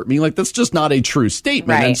never hurt me. Like, that's just not a true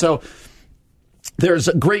statement. Right. And so there's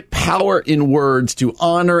a great power in words to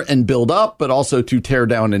honor and build up, but also to tear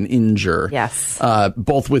down and injure. Yes.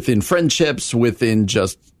 Both within friendships, within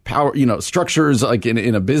just power, structures like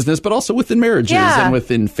in a business, but also within marriages and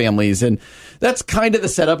within families. And that's kind of the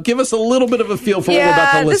setup. Give us a little bit of a feel for what we're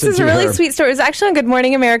about to listen to. This is a really sweet story. It's actually on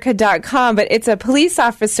goodmorningamerica.com, but it's a police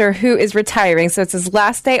officer who is retiring. So it's his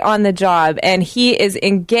last day on the job, and he is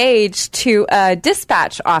engaged to a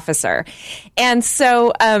dispatch officer. And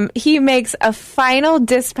so he makes a final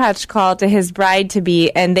dispatch call to his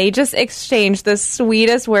bride-to-be, and they just exchange the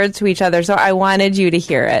sweetest words to each other. So I wanted you to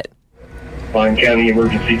hear it. Lyon County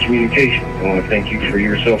Emergency Communications. I want to thank you for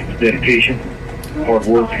your selfless dedication, hard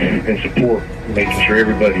work, and support, making sure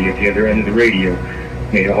everybody at the other end of the radio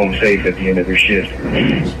made it home safe at the end of their shift.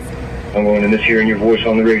 I'm going to miss hearing your voice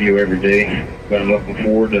on the radio every day, but I'm looking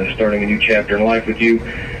forward to starting a new chapter in life with you,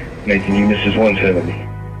 making you Mrs. 170.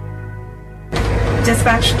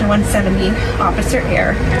 Dispatch to 170, Officer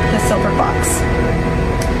Air, the Silver Fox.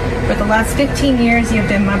 For the last 15 years, you've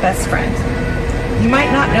been my best friend. You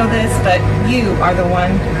might not know this, but you are the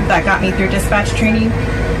one that got me through dispatch training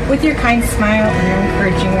with your kind smile and your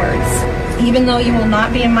encouraging words. Even though you will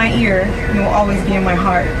not be in my ear, you will always be in my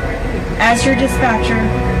heart. As your dispatcher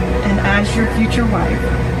and as your future wife,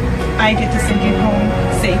 I get to send you home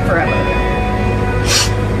safe forever.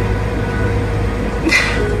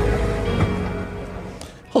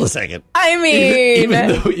 Hold a second. I mean, even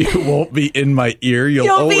though you won't be in my ear, you'll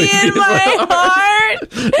always be in my heart.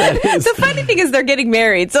 The funny thing is they're getting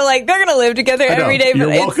married, so like they're gonna live together every day. You're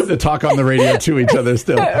welcome to talk on the radio to each other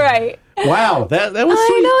still. Right. Wow, that was sweet.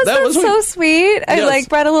 I know, that was so sweet. Yes. I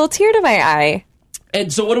brought a little tear to my eye.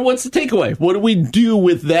 And so what's the takeaway? What do we do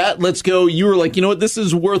with that? Let's go. You were like, you know what? This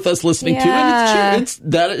is worth us listening to. And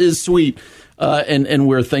that is sweet. And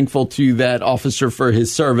we're thankful to that officer for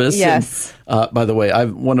his service. Yes. And, by the way,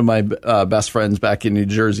 one of my best friends back in New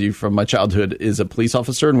Jersey from my childhood is a police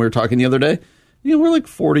officer, and we were talking the other day. We're like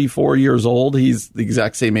 44 years old. He's the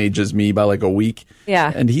exact same age as me by like a week.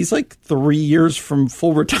 Yeah. And he's like 3 years from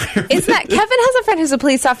full retirement. Isn't that, Kevin has a friend who's a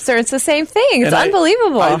police officer. It's the same thing. It's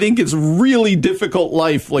unbelievable. I think it's really difficult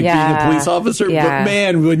life, like being a police officer. Yeah. But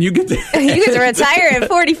man, when you get to you get to retire at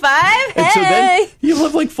 45, and so then you'll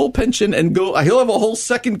have like full pension and he'll have a whole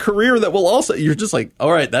second career that will also, you're just like,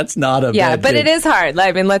 all right, that's not a bad but thing. It is hard.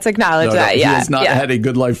 I mean, let's acknowledge that. He has not had a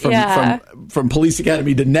good life from police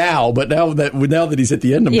academy to now, but now that he's at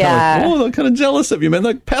the end, I'm kind of jealous of you, man.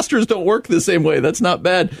 Like, pastors don't work the same way. That's not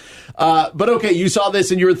bad. But okay, you saw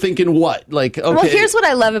this and you were thinking what? Like, okay. Well, here's what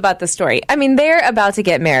I love about the story. I mean, they're about to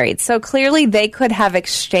get married, so clearly they could have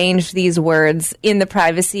exchanged these words in the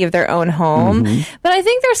privacy of their own home. Mm-hmm. But I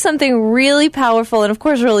think there's something really powerful and, of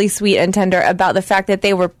course, really sweet and tender about the fact that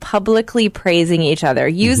they were publicly praising each other,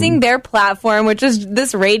 using their platform, which is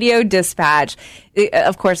this radio dispatch.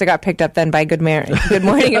 Of course, it got picked up then by Good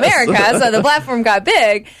Morning America, so the platform got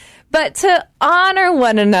big. But to honor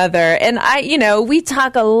one another, and we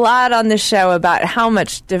talk a lot on the show about how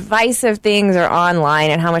much divisive things are online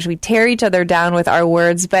and how much we tear each other down with our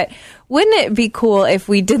words. But wouldn't it be cool if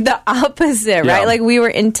we did the opposite, right? Like we were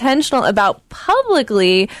intentional about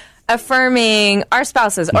publicly affirming our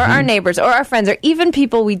spouses or our neighbors or our friends or even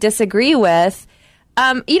people we disagree with.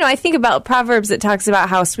 I think about Proverbs that talks about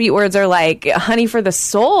how sweet words are like honey for the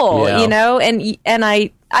soul, and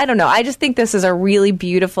I I don't know. I just think this is a really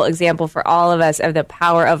beautiful example for all of us of the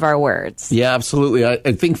power of our words. Yeah, absolutely.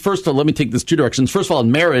 I think first of all, let me take this two directions. First of all,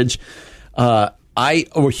 in marriage, a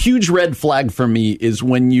huge red flag for me is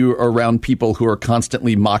when you're around people who are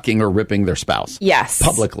constantly mocking or ripping their spouse. Yes.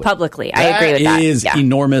 Publicly. I agree with that. That is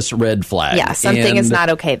enormous red flag. Yeah, something is not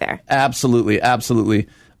okay there. Absolutely.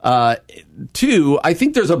 Two, I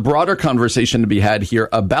think there's a broader conversation to be had here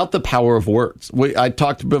about the power of words. I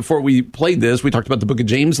talked before we played this. We talked about the Book of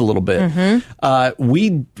James a little bit.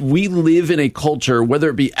 We live in a culture, whether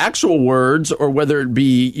it be actual words or whether it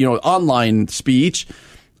be online speech,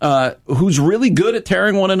 who's really good at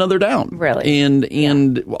tearing one another down. Really,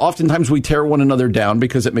 and oftentimes we tear one another down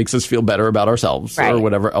because it makes us feel better about ourselves or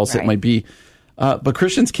whatever else it might be. But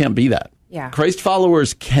Christians can't be that. Yeah. Christ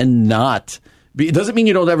followers cannot. It doesn't mean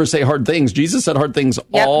you don't ever say hard things. Jesus said hard things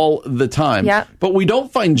all the time. But we don't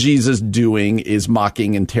find Jesus doing is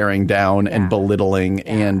mocking and tearing down and belittling.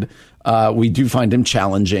 And we do find him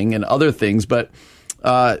challenging and other things. But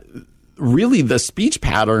really the speech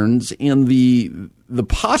patterns and the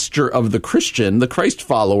posture of the Christian, the Christ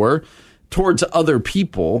follower, towards other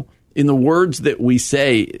people in the words that we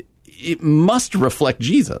say, it must reflect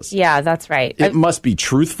Jesus. Yeah, that's right. It must be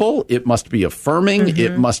truthful. It must be affirming.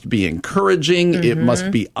 It must be encouraging. It must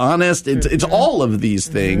be honest. It's all of these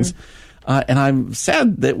things. And I'm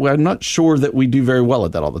sad that I'm not sure that we do very well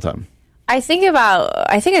at that all the time. I think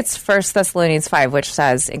it's 1 Thessalonians 5, which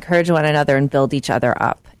says, encourage one another and build each other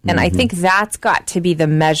up. And I think that's got to be the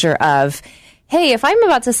measure of, hey, if I'm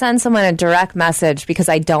about to send someone a direct message because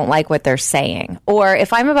I don't like what they're saying, or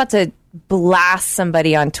if I'm about to blast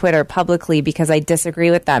somebody on Twitter publicly because I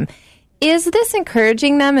disagree with them, is this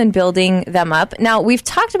encouraging them and building them up? Now, we've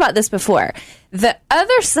talked about this before. The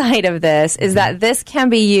other side of this is that this can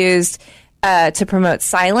be used to promote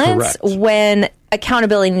silence when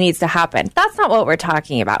accountability needs to happen. That's not what we're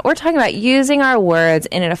talking about. We're talking about using our words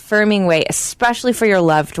in an affirming way, especially for your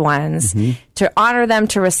loved ones, to honor them,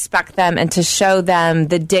 to respect them, and to show them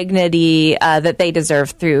the dignity that they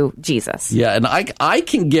deserve through Jesus. Yeah, and I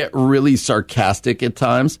can get really sarcastic at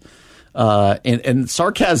times. And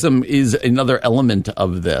sarcasm is another element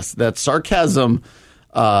of this. That sarcasm,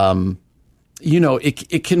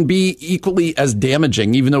 it can be equally as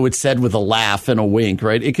damaging, even though it's said with a laugh and a wink,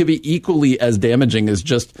 right? It could be equally as damaging as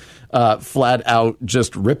just flat out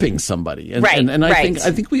just ripping somebody. And, and I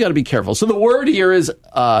think we got to be careful. So the word here is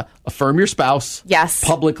affirm your spouse. Yes.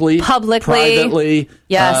 Publicly. Privately.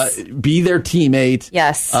 Yes. Be their teammate.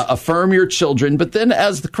 Yes. Affirm your children. But then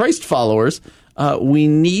as the Christ followers, we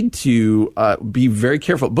need to be very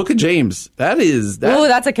careful. Book of James,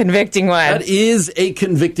 that's a convicting one. That is a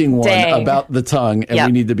convicting one about the tongue, and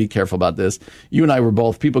we need to be careful about this. You and I were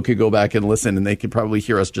both, people could go back and listen, and they could probably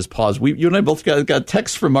hear us just pause. You and I both got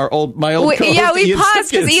texts from my old co-host, we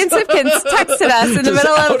paused because Ian Simpkins texted us in the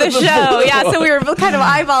middle of the show. So we were kind of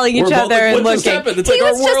eyeballing each other and looking. He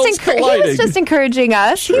was just encouraging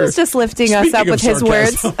us. He was just lifting us up with his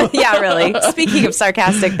words. Yeah, really. Speaking of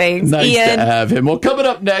sarcastic things, nice Ian. To have him. Well, coming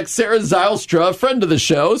up next, Sarah Zylstra, friend of the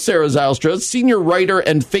show. Sarah Zylstra, senior writer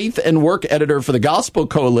and faith and work editor for the Gospel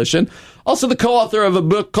Coalition. Also the co-author of a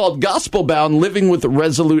book called Gospel Bound, Living with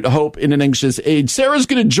Resolute Hope in an Anxious Age. Sarah's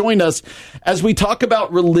going to join us as we talk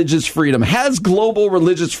about religious freedom. Has global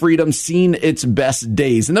religious freedom seen its best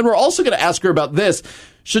days? And then we're also going to ask her about this.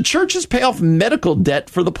 Should churches pay off medical debt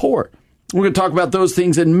for the poor? We're going to talk about those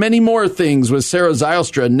things and many more things with Sarah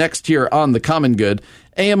Zylstra next here on The Common Good.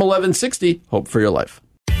 AM 1160, Hope for Your Life.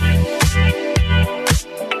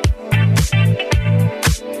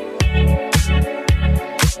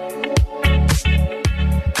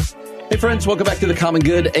 Hey friends, welcome back to The Common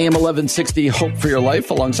Good, AM 1160, Hope for Your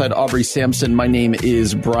Life. Alongside Aubrey Sampson, my name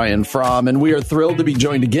is Brian Fromm, and we are thrilled to be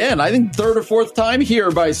joined again, I think third or fourth time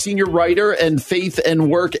here, by senior writer and faith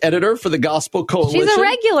and work editor for the Gospel Coalition. She's a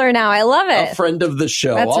regular now. I love it. A friend of the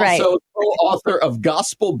show. That's right. Also co-author of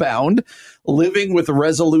Gospel Bound, Living with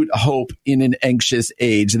Resolute Hope in an Anxious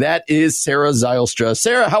Age. That is Sarah Zylstra.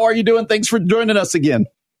 Sarah, how are you doing? Thanks for joining us again.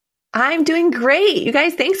 I'm doing great. You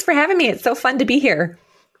guys, thanks for having me. It's so fun to be here.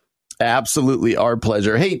 Absolutely our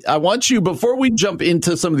pleasure. Hey, I want you, before we jump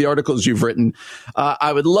into some of the articles you've written,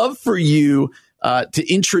 I would love for you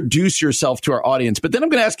to introduce yourself to our audience. But then I'm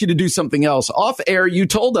going to ask you to do something else. Off air, you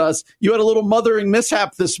told us you had a little mothering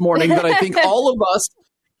mishap this morning that I think all of us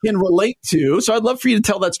can relate to. So I'd love for you to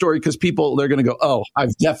tell that story because they're going to go, oh,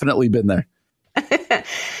 I've definitely been there.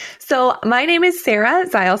 So my name is Sarah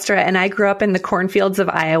Zylstra, and I grew up in the cornfields of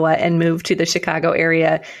Iowa and moved to the Chicago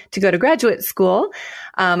area to go to graduate school.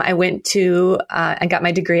 I went to and got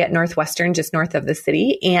my degree at Northwestern, just north of the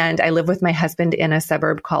city. And I live with my husband in a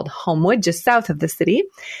suburb called Homewood, just south of the city.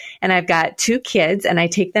 And I've got 2 kids, and I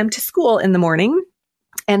take them to school in the morning.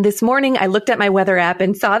 And this morning I looked at my weather app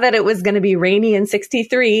and saw that it was going to be rainy and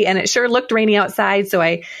 63, and it sure looked rainy outside. So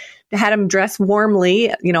I had them dress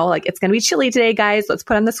warmly, like, it's going to be chilly today, guys. Let's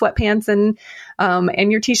put on the sweatpants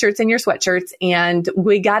and your t-shirts and your sweatshirts. And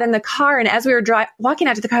we got in the car, and as we were walking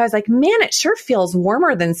out to the car, I was like, man, it sure feels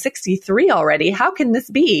warmer than 63 already. How can this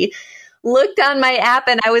be? Looked on my app,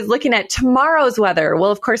 and I was looking at tomorrow's weather.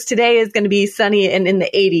 Well, of course, today is going to be sunny and in the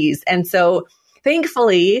 80s. And so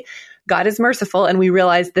thankfully, God is merciful. And we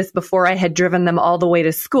realized this before I had driven them all the way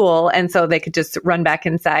to school. And so they could just run back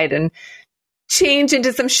inside and change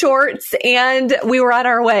into some shorts, and we were on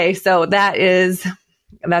our way. So that's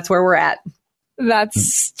where we're at.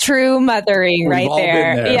 That's true mothering right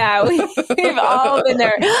there. Yeah, we've all been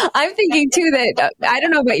there. I'm thinking too that I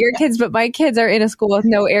don't know about your kids, but my kids are in a school with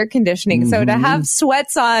no air conditioning. So to have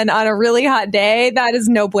sweats on a really hot day, that is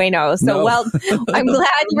no bueno. So, well, I'm glad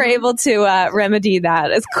you were able to remedy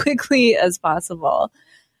that as quickly as possible.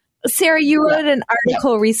 Sarah, you wrote an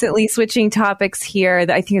article recently, switching topics here,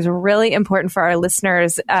 that I think is really important for our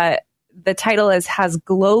listeners. The title is, Has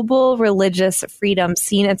Global Religious Freedom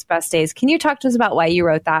Seen Its Best Days? Can you talk to us about why you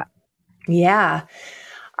wrote that? Yeah.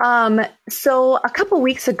 So a couple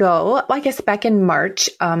weeks ago, I guess back in March,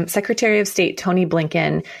 Secretary of State Tony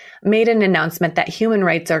Blinken made an announcement that human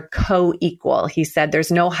rights are co-equal. He said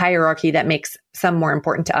there's no hierarchy that makes some more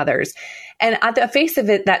important to others. And at the face of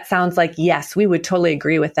it, that sounds like, yes, we would totally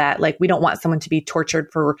agree with that. Like, we don't want someone to be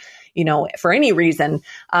tortured for any reason.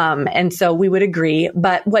 And so we would agree.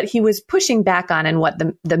 But what he was pushing back on, and what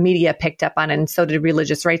the media picked up on, and so did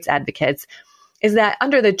religious rights advocates, is that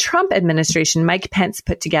under the Trump administration, Mike Pence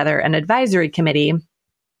put together an advisory committee,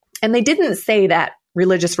 and they didn't say that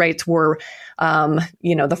religious rights were,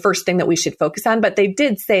 the first thing that we should focus on, but they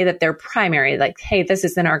did say that they're primary, like, hey, this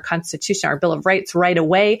is in our Constitution, our Bill of Rights right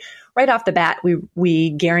away, right off the bat,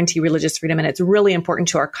 we guarantee religious freedom, and it's really important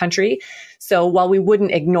to our country. So while we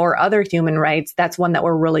wouldn't ignore other human rights, that's one that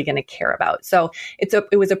we're really going to care about. So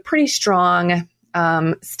it was a pretty strong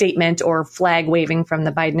statement or flag waving from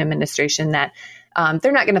the Biden administration that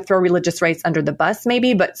they're not going to throw religious rights under the bus,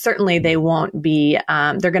 maybe, but certainly they won't be.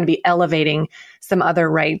 They're going to be elevating some other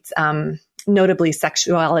rights, notably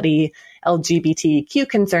sexuality, LGBTQ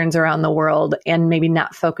concerns around the world, and maybe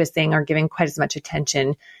not focusing or giving quite as much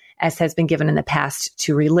attention as has been given in the past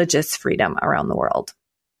to religious freedom around the world.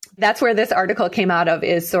 That's where this article came out of,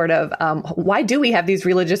 is sort of why do we have these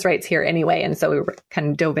religious rights here anyway? And so we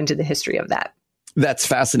kind of dove into the history of that. That's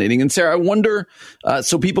fascinating. And Sarah, I wonder,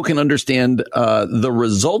 so people can understand the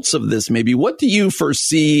results of this, maybe, what do you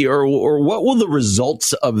foresee, or what will the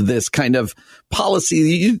results of this kind of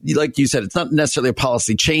policy, like you said, it's not necessarily a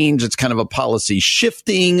policy change, it's kind of a policy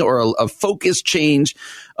shifting or a focus change.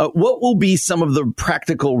 What will be some of the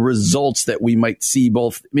practical results that we might see,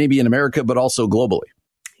 both maybe in America, but also globally?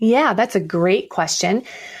 Yeah, that's a great question.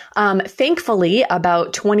 Thankfully,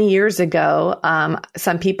 about 20 years ago,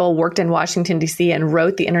 some people worked in Washington, D.C. and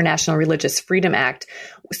wrote the International Religious Freedom Act.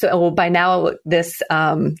 So by now,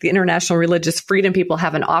 the International Religious Freedom people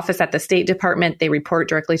have an office at the State Department. They report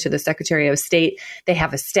directly to the Secretary of State. They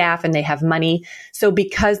have a staff and they have money. So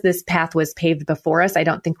because this path was paved before us, I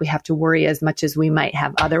don't think we have to worry as much as we might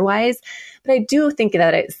have otherwise. But I do think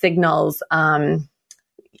that it signals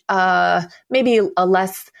maybe a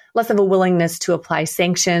less of a willingness to apply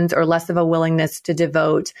sanctions, or less of a willingness to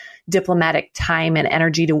devote diplomatic time and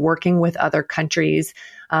energy to working with other countries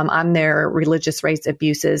on their religious rights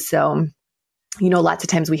abuses. So, lots of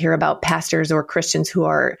times we hear about pastors or Christians who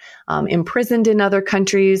are imprisoned in other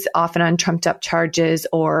countries, often on trumped up charges,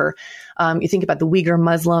 or you think about the Uyghur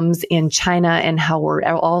Muslims in China and how we're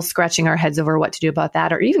all scratching our heads over what to do about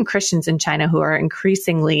that, or even Christians in China who are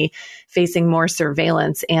increasingly facing more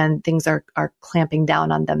surveillance and things are clamping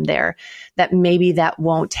down on them there, that maybe that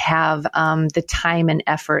won't have the time and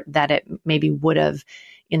effort that it maybe would have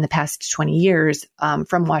in the past 20 years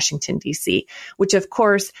from Washington, D.C., which of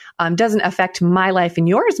course doesn't affect my life and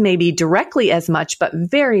yours maybe directly as much, but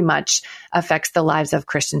very much affects the lives of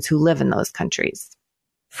Christians who live in those countries.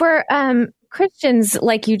 For Christians,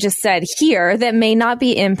 like you just said here, that may not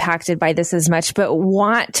be impacted by this as much, but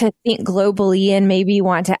want to think globally and maybe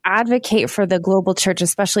want to advocate for the global church,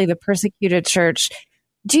 especially the persecuted church,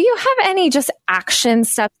 do you have any just action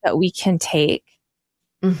steps that we can take?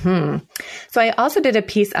 Mm-hmm. So I also did a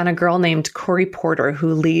piece on a girl named Corey Porter,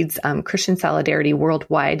 who leads Christian Solidarity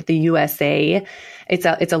Worldwide, the USA. It's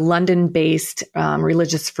a London-based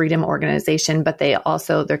religious freedom organization, but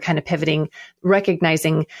they're kind of pivoting,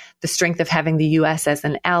 recognizing the strength of having the U.S. as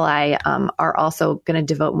an ally, are also going to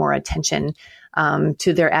devote more attention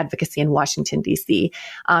to their advocacy in Washington, D.C.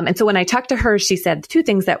 And so when I talked to her, she said the two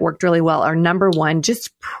things that worked really well are, number one,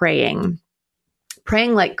 just praying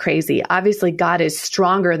like crazy. Obviously, God is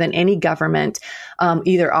stronger than any government,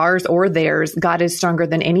 either ours or theirs. God is stronger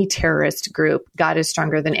than any terrorist group. God is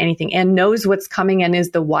stronger than anything and knows what's coming and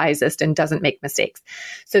is the wisest and doesn't make mistakes.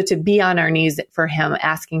 So to be on our knees for him,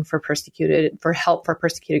 asking for help for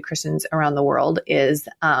persecuted Christians around the world is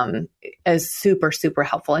super, super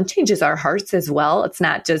helpful and changes our hearts as well. It's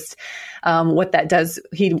not just what that does.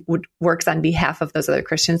 He works on behalf of those other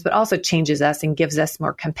Christians, but also changes us and gives us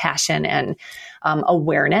more compassion and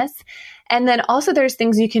awareness. And then also there's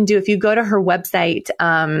things you can do. If you go to her website,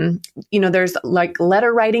 there's like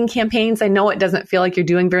letter writing campaigns. I know it doesn't feel like you're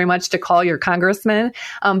doing very much to call your congressman,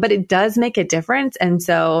 but it does make a difference. And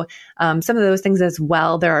so some of those things as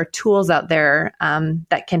well, there are tools out there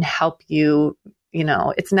that can help you.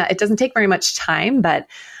 It doesn't take very much time, but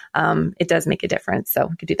it does make a difference. So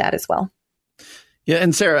you could do that as well. Yeah.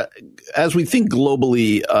 And Sarah, as we think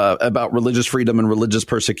globally about religious freedom and religious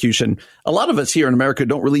persecution, a lot of us here in America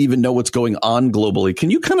don't really even know what's going on globally.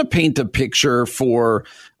 Can you kind of paint a picture for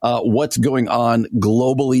what's going on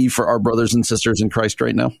globally for our brothers and sisters in Christ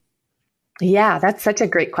right now? Yeah, that's such a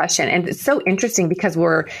great question. And it's so interesting because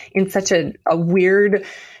we're in such a weird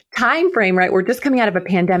time frame, right? We're just coming out of a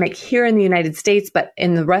pandemic here in the United States, but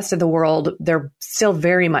in the rest of the world, they're still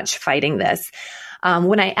very much fighting this.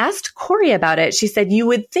 When I asked Corey about it, she said, you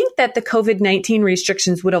would think that the COVID-19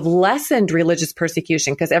 restrictions would have lessened religious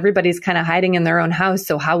persecution because everybody's kind of hiding in their own house.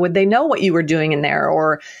 So how would they know what you were doing in there?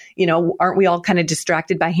 Or, aren't we all kind of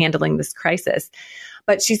distracted by handling this crisis?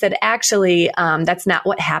 But she said, actually, that's not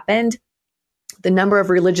what happened. The number of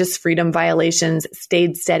religious freedom violations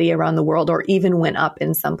stayed steady around the world or even went up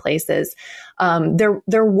in some places.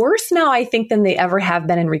 They're worse now, I think, than they ever have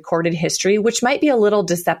been in recorded history, which might be a little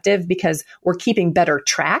deceptive because we're keeping better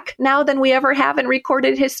track now than we ever have in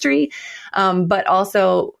recorded history. But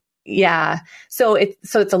also, yeah, so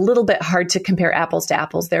it's a little bit hard to compare apples to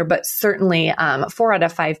apples there, but certainly 4 out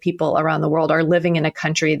of 5 people around the world are living in a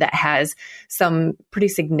country that has some pretty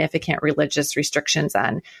significant religious restrictions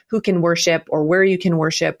on who can worship or where you can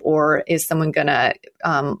worship, or is someone going to,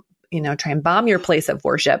 try and bomb your place of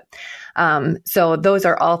worship. So those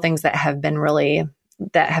are all things that have been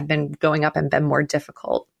going up and been more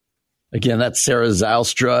difficult. Again, that's Sarah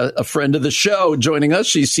Zylstra, a friend of the show, joining us.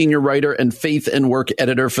 She's senior writer and faith and work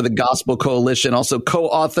editor for the Gospel Coalition, also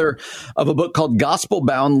co-author of a book called Gospel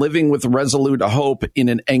Bound, Living with Resolute Hope in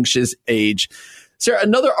an Anxious Age. Sarah,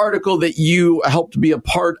 another article that you helped be a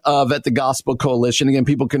part of at the Gospel Coalition, again,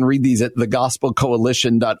 people can read these at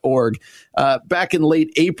thegospelcoalition.org, back in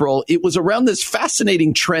late April, it was around this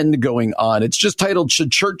fascinating trend going on. It's just titled,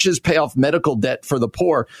 Should Churches Pay Off Medical Debt for the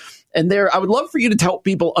Poor? And there, I would love for you to help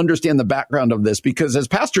people understand the background of this, because as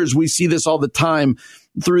pastors, we see this all the time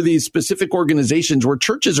through these specific organizations where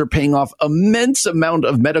churches are paying off immense amount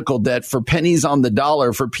of medical debt for pennies on the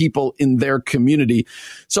dollar for people in their community.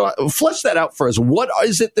 So flesh that out for us. What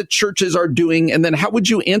is it that churches are doing? And then how would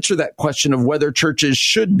you answer that question of whether churches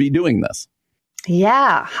should be doing this?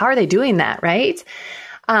 Yeah. How are they doing that, right?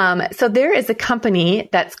 So there is a company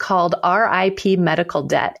that's called RIP Medical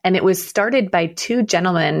Debt, and it was started by 2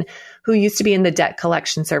 gentlemen who used to be in the debt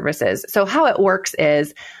collection services. So how it works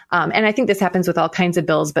is, and I think this happens with all kinds of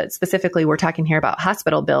bills, but specifically we're talking here about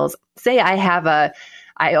hospital bills. Say I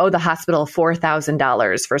owe the hospital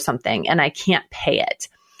 $4,000 for something and I can't pay it.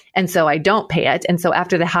 And so I don't pay it. And so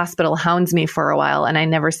after the hospital hounds me for a while and I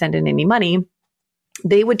never send in any money,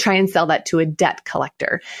 they would try and sell that to a debt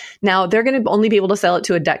collector. Now, they're going to only be able to sell it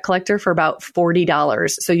to a debt collector for about $40.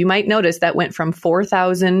 So you might notice that went from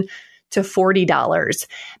 $4,000 to $40,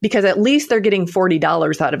 because at least they're getting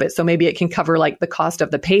 $40 out of it. So maybe it can cover like the cost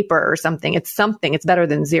of the paper or something. It's better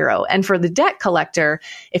than zero. And for the debt collector,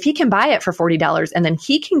 if he can buy it for $40 and then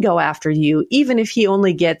he can go after you, even if he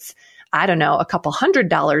only gets, I don't know, a couple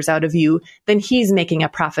 $100 out of you, then he's making a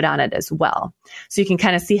profit on it as well. So you can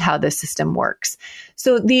kind of see how the system works.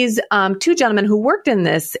 So these 2 gentlemen who worked in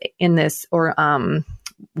this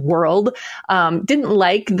world didn't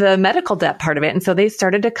like the medical debt part of it. And so they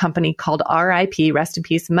started a company called RIP, Rest in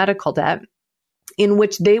Peace Medical Debt, in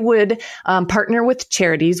which they would partner with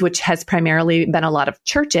charities, which has primarily been a lot of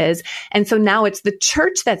churches. And so now it's the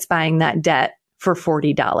church that's buying that debt for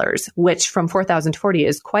 $40, which from $4,000 to $40,000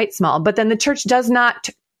 is quite small. But then the church does not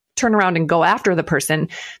turn around and go after the person.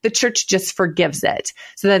 The church just forgives it.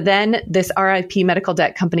 So that then this RIP medical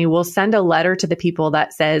debt company will send a letter to the people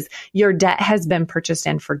that says, your debt has been purchased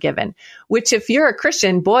and forgiven, which if you're a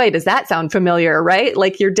Christian, boy, does that sound familiar, right?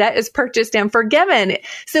 Like your debt is purchased and forgiven.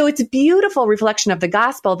 So it's a beautiful reflection of the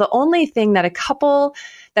gospel. The only thing that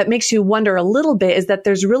that makes you wonder a little bit is that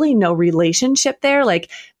there's really no relationship there. Like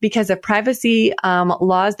because of privacy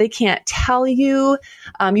laws, they can't tell you.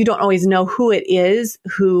 You don't always know who it is,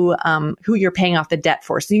 who you're paying off the debt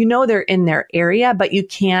for. So you know they're in their area, but you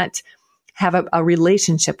can't have a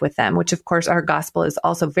relationship with them, which of course our gospel is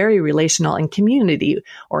also very relational and community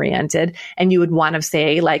oriented. And you would want to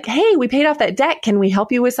say like, hey, we paid off that debt. Can we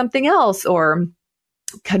help you with something else? Or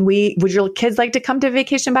would your kids like to come to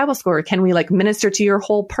Vacation Bible School? Or can we like minister to your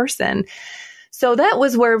whole person? So that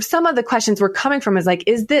was where some of the questions were coming from, is like,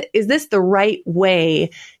 is this the right way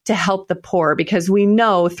to help the poor? Because we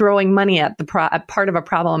know throwing money at part of a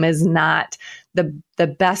problem is not the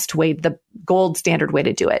best way, the gold standard way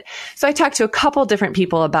to do it. So I talked to a couple different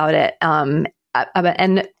people about it.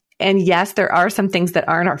 And yes, there are some things that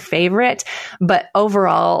aren't our favorite, but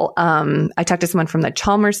overall, I talked to someone from the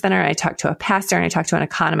Chalmers Center, I talked to a pastor, and I talked to an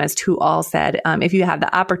economist who all said, if you have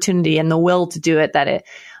the opportunity and the will to do it, that it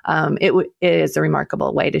is a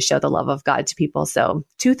remarkable way to show the love of God to people. So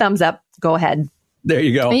 2 thumbs up, go ahead. There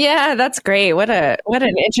you go. Yeah, that's great. What an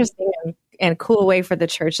interesting and cool way for the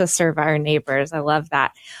church to serve our neighbors. I love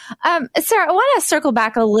that. Sarah, I want to circle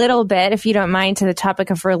back a little bit, if you don't mind, to the topic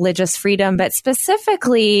of religious freedom, but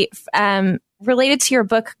specifically related to your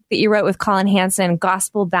book that you wrote with Colin Hansen,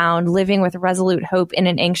 Gospel Bound, Living with Resolute Hope in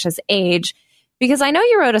an Anxious Age, because I know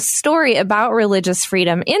you wrote a story about religious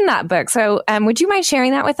freedom in that book. So would you mind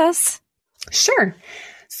sharing that with us? Sure.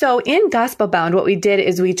 So in Gospel Bound, what we did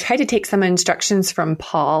is we tried to take some instructions from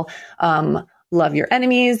Paul, love your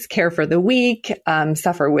enemies, care for the weak,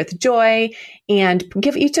 suffer with joy, and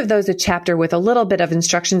give each of those a chapter with a little bit of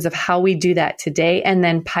instructions of how we do that today, and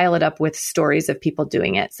then pile it up with stories of people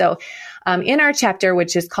doing it. So in our chapter,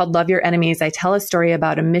 which is called Love Your Enemies, I tell a story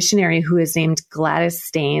about a missionary who is named Gladys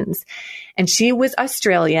Staines. And she was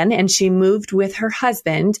Australian, and she moved with her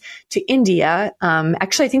husband to India.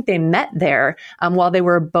 Actually, I think they met there while they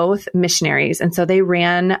were both missionaries. And so they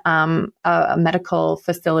ran a medical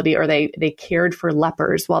facility, or they cared for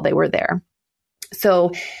lepers while they were there.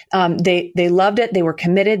 So they loved it. They were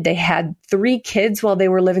committed. They had 3 kids while they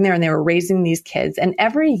were living there, and they were raising these kids. And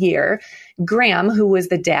every year, Graham, who was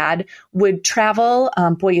the dad, would travel.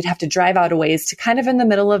 You'd have to drive out a ways to kind of in the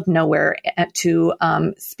middle of nowhere to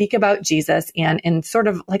speak about Jesus, and sort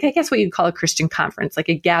of like, I guess what you'd call a Christian conference, like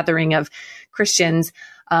a gathering of Christians.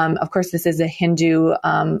 Of course, this is a Hindu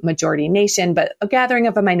majority nation, but a gathering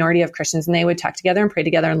of a minority of Christians, and they would talk together and pray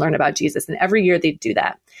together and learn about Jesus. And every year they'd do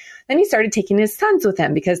that. Then he started taking his sons with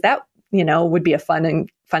him, because that, would be a fun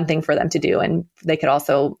thing for them to do. And they could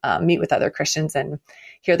also meet with other Christians and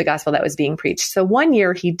hear the gospel that was being preached. So one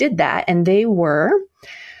year he did that, and they were,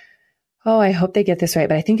 I hope they get this right,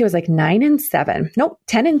 but I think it was like 9 and 7. Nope,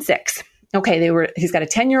 10 and 6. Okay, he's got a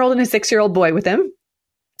 10-year-old and a 6-year-old boy with him.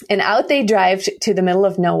 And out they drive to the middle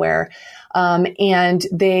of nowhere. And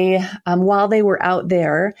they, while they were out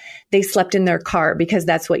there, they slept in their car, because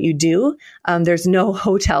that's what you do. There's no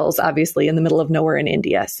hotels, obviously, in the middle of nowhere in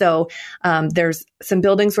India. So, there's some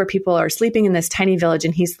buildings where people are sleeping in this tiny village,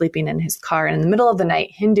 and he's sleeping in his car. And in the middle of the night,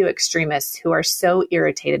 Hindu extremists who are so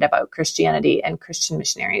irritated about Christianity and Christian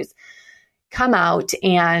missionaries come out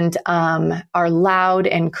and are loud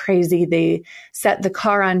and crazy. They set the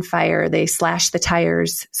car on fire. They slash the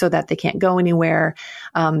tires so that they can't go anywhere.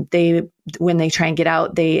 When they try and get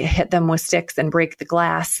out, they hit them with sticks and break the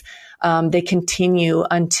glass. They continue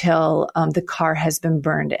until the car has been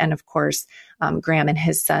burned. And of course, Graham and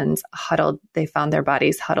his sons they found their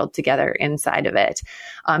bodies huddled together inside of it,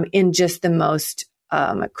 in just the most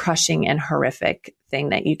crushing and horrific thing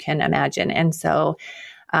that you can imagine. And so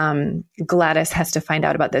Gladys has to find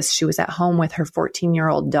out about this. She was at home with her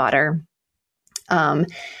 14-year-old daughter.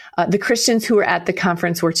 The Christians who were at the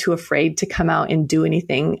conference were too afraid to come out and do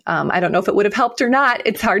anything. I don't know if it would have helped or not.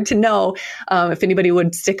 It's hard to know if anybody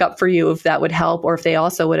would stick up for you, if that would help, or if they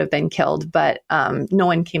also would have been killed. But no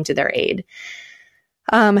one came to their aid.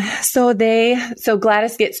 So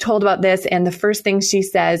Gladys gets told about this, and the first thing she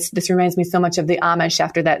says, this reminds me so much of the Amish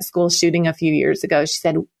after that school shooting a few years ago. She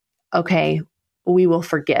said, "Okay, we will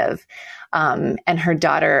forgive." And her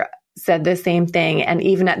daughter said the same thing. And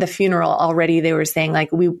even at the funeral already, they were saying like,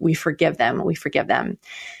 we forgive them. We forgive them.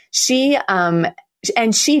 She,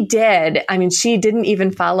 And she did. I mean, she didn't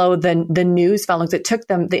even follow the news followings. It took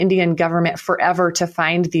the Indian government forever to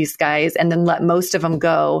find these guys and then let most of them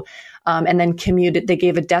go. And then commuted. They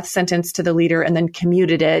gave a death sentence to the leader and then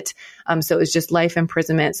commuted it. So it was just life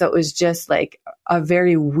imprisonment. So it was just like a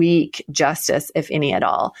very weak justice, if any at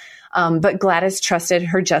all. But Gladys trusted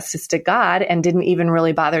her justice to God and didn't even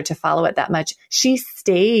really bother to follow it that much. She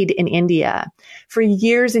stayed in India for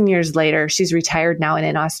years and years later. She's retired now and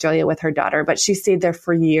in Australia with her daughter, but she stayed there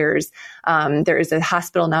for years. There is a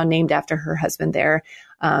hospital now named after her husband there.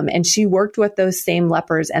 And she worked with those same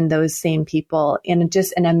lepers and those same people in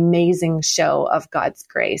just an amazing show of God's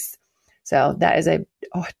grace. So that is a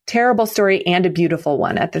terrible story and a beautiful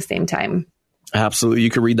one at the same time. Absolutely. You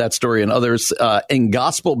can read that story and others in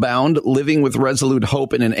Gospel Bound, Living with Resolute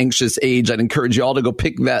Hope in an Anxious Age. I'd encourage you all to go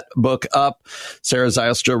pick that book up. Sarah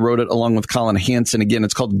Zylstra wrote it along with Colin Hansen. Again,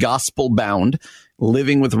 it's called Gospel Bound,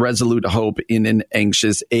 Living with Resolute Hope in an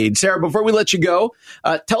Anxious Age. Sarah, before we let you go,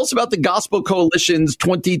 tell us about the Gospel Coalition's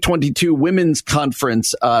 2022 Women's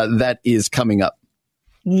Conference that is coming up.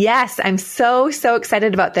 Yes, I'm so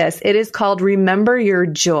excited about this. It is called Remember Your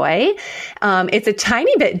Joy. It's a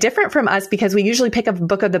tiny bit different from us because we usually pick up a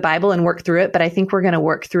book of the Bible and work through it, but I think we're going to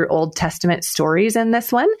work through Old Testament stories in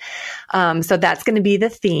this one. So that's going to be the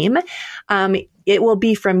theme. It will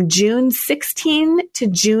be from June 16 to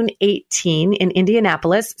June 18 in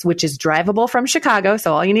Indianapolis, which is drivable from Chicago.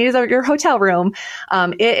 So all you need is your hotel room.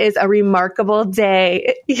 It is a remarkable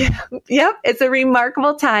day. Yep. It's a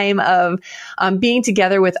remarkable time of being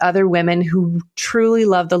together with other women who truly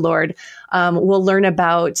love the Lord. We'll learn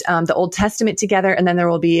about the Old Testament together, and then there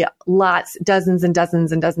will be dozens and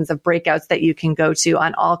dozens and dozens of breakouts that you can go to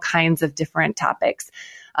on all kinds of different topics.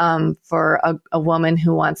 For a woman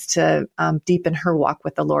who wants to deepen her walk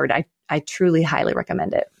with the Lord. I truly highly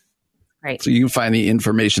recommend it. Right. So you can find the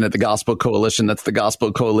information at the Gospel Coalition. That's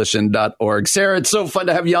thegospelcoalition.org. Sarah, it's so fun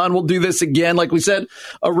to have you on. We'll do this again. Like we said,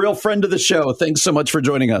 a real friend of the show. Thanks so much for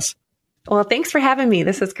joining us. Well, thanks for having me.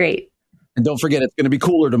 This is great. And don't forget, it's going to be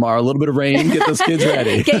cooler tomorrow. A little bit of rain. Get those kids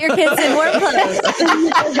ready. Get your kids in warm clothes.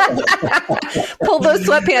 Pull those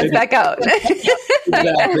sweatpants back out.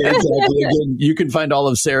 Exactly. Again, you can find all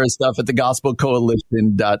of Sarah's stuff at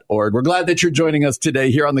thegospelcoalition.org. We're glad that you're joining us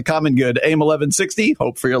today here on The Common Good, AM 1160,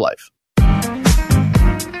 Hope for Your Life.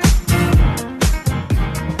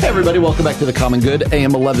 Hey everybody, welcome back to The Common Good,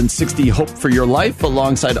 AM 1160, Hope for Your Life,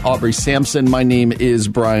 alongside Aubrey Sampson. My name is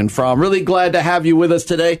Brian Fromm. Really glad to have you with us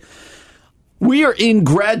today. We are in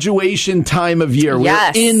graduation time of year.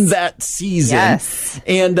 Yes. We're in that season. Yes.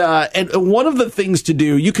 And one of the things to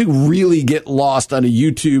do, you could really get lost on a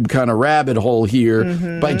YouTube kind of rabbit hole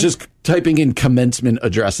here by just typing in commencement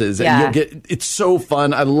addresses. And it's so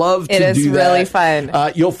fun. I love to do that. It is really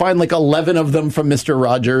fun. You'll find like 11 of them from Mr.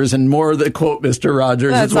 Rogers and more that quote Mr.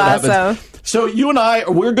 Rogers. That's what awesome. happens. So you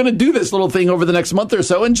and we're going to do this little thing over the next month or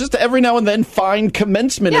so and just every now and then find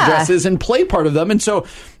commencement addresses and play part of them. And so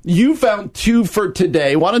you found two for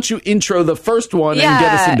today. Why don't you intro the first one and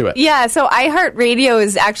get us into it? Yeah, so iHeartRadio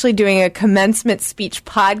is actually doing a commencement speech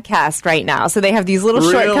podcast right now. So they have these little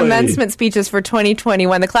short commencement speeches for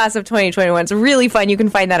 2021, the class of 2021. It's really fun. You can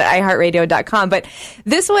find that at iHeartRadio.com. But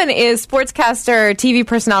this one is sportscaster, TV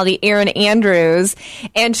personality Erin Andrews.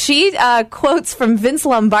 And she quotes from Vince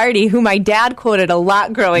Lombardi, who my dad quoted a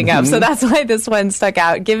lot growing up. So that's why this one stuck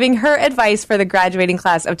out, giving her advice for the graduating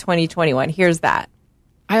class of 2021. Here's that.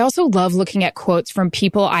 I also love looking at quotes from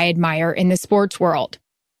people I admire in the sports world.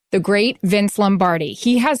 The great Vince Lombardi,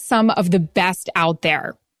 he has some of the best out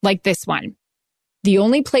there, like this one. The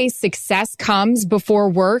only place success comes before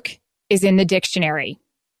work is in the dictionary.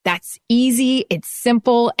 That's easy, it's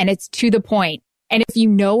simple, and it's to the point. And if you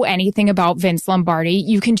know anything about Vince Lombardi,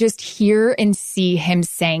 you can just hear and see him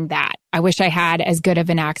saying that. I wish I had as good of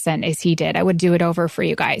an accent as he did. I would do it over for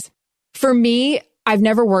you guys. For me, I've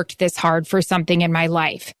never worked this hard for something in my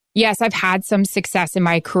life. Yes, I've had some success in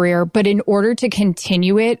my career, but in order to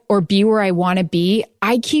continue it or be where I want to be,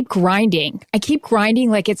 I keep grinding. I keep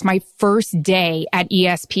grinding like it's my first day at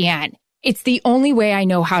ESPN. It's the only way I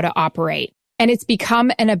know how to operate. And it's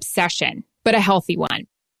become an obsession, but a healthy one.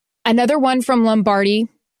 Another one from Lombardi.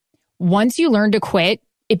 Once you learn to quit,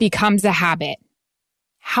 it becomes a habit.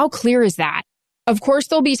 How clear is that? Of course,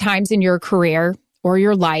 there'll be times in your career or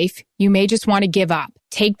your life, you may just want to give up.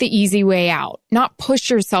 Take the easy way out, not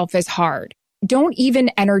push yourself as hard. Don't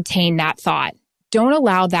even entertain that thought. Don't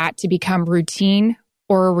allow that to become routine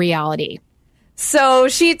or a reality. So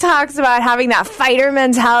she talks about having that fighter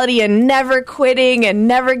mentality and never quitting and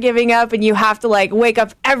never giving up. And you have to like wake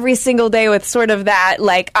up every single day with sort of that,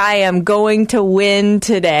 like, I am going to win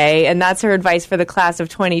today. And that's her advice for the class of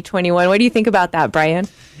 2021. What do you think about that, Brian?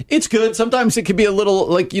 It's good. Sometimes it can be a little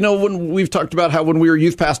like, when we've talked about how when we were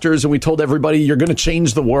youth pastors and we told everybody you're going to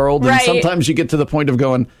change the world. And sometimes you get to the point of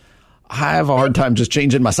going, I have a hard time just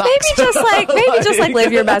changing my socks. Maybe just like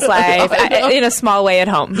live your best life in a small way at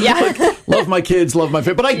home. Yeah. Love my kids, love my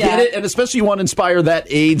family. But I get it. And especially you want to inspire that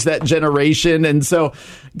age, that generation. And so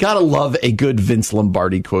gotta love a good Vince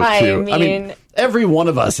Lombardi quote too. I mean, every one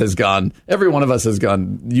of us has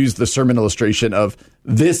used the sermon illustration of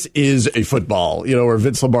this is a football, where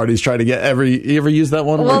Vince Lombardi's trying to get you ever used that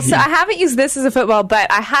one? Well, so I haven't used this as a football,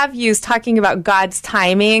 but I have used talking about God's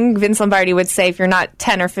timing. Vince Lombardi would say, if you're not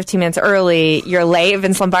 10 or 15 minutes early, you're late.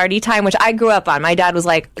 Vince Lombardi time, which I grew up on. My dad was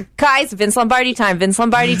like, guys, Vince Lombardi time, Vince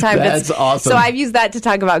Lombardi time. That's awesome. So I've used that to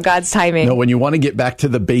talk about God's timing. No, when you want to get back to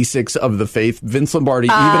the basics of the faith, Vince Lombardi,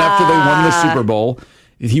 even after they won the Super Bowl,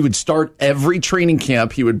 he would start every training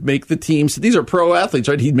camp. He would make the teams. These are pro athletes,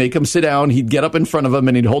 right? He'd make them sit down. He'd get up in front of them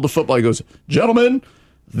and he'd hold a football. He goes, gentlemen,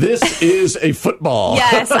 this is a football.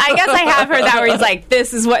 Yes, I guess I have heard that where he's like,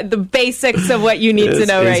 this is what the basics of what you need to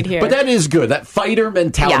know right here. But that is good. That fighter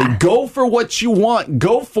mentality. Yeah. Go for what you want.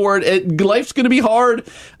 Go for it. Life's going to be hard,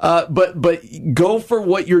 but go for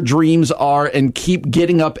what your dreams are and keep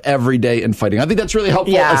getting up every day and fighting. I think that's really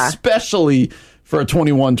helpful, especially for a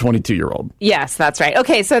 21, 22-year-old. Yes, that's right.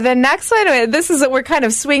 Okay, so the next one, we're kind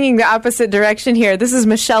of swinging the opposite direction here. This is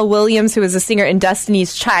Michelle Williams, who is a singer in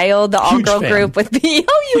Destiny's Child, the all-girl group with me.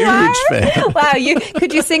 Oh, you are? Fan. Wow,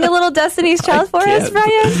 could you sing a little Destiny's Child for us,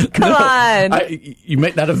 Brian? Come on. You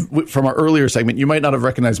might not have, from our earlier segment, you might not have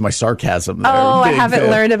recognized my sarcasm there. Oh, I haven't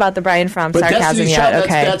learned about the Brian Fromm sarcasm Destiny's yet. Child,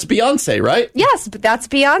 okay. That's Beyonce, right? Yes, but that's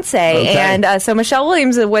Beyonce. Okay. And so Michelle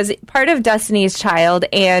Williams was part of Destiny's Child,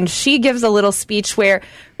 and she gives a little speech where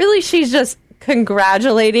really she's just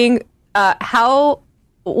congratulating how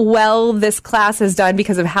well this class has done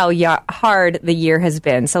because of how hard the year has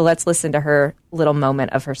been. So let's listen to her little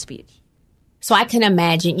moment of her speech. So I can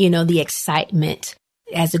imagine, the excitement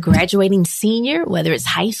as a graduating senior, whether it's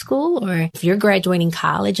high school or if you're graduating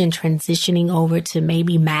college and transitioning over to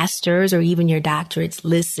maybe master's or even your doctorates.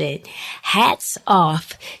 Listen, hats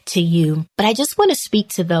off to you. But I just want to speak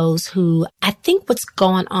to those who I think what's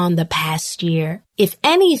gone on the past year, if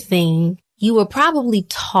anything, you were probably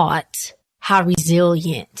taught how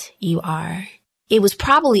resilient you are. It was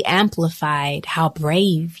probably amplified how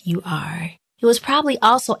brave you are. It was probably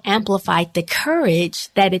also amplified the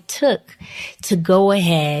courage that it took to go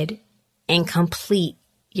ahead and complete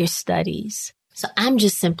your studies. So I'm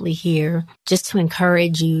just simply here just to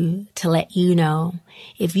encourage you, to let you know,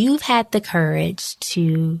 if you've had the courage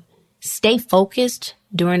to stay focused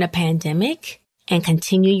during a pandemic and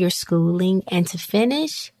continue your schooling and to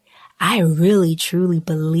finish, I really, truly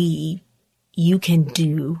believe you can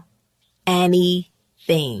do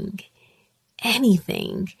anything.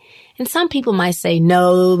 And some people might say,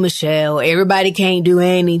 no, Michelle, everybody can't do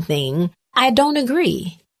anything. I don't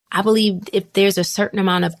agree. I believe if there's a certain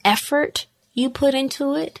amount of effort you put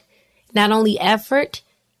into it, not only effort,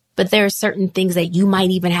 but there are certain things that you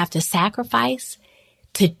might even have to sacrifice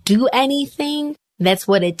to do anything. That's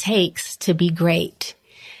what it takes to be great.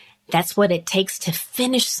 That's what it takes to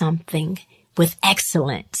finish something with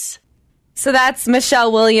excellence. So that's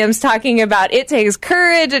Michelle Williams talking about it takes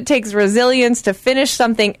courage, it takes resilience to finish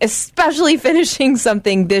something, especially finishing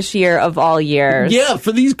something this year of all years. Yeah,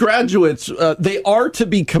 for these graduates, they are to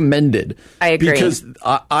be commended. I agree. Because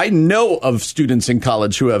I know of students in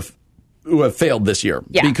college who have failed this year.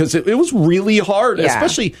 Yeah. Because it was really hard,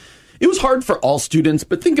 especially... It was hard for all students,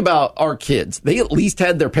 but think about our kids. They at least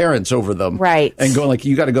had their parents over them. Right. And going like,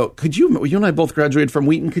 you got to go. You and I both graduated from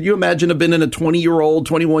Wheaton. Could you imagine have been in a 20-year-old,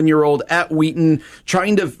 21-year-old at Wheaton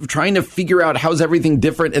trying to figure out how's everything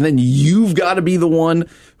different? And then you've got to be the one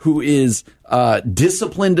who is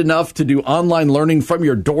disciplined enough to do online learning from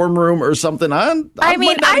your dorm room or something. I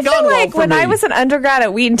feel like when I was an undergrad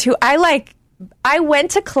at Wheaton too, I went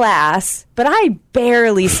to class, but I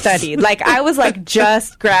barely studied. I was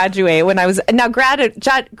just graduate when I was now graduate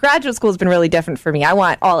school has been really different for me. I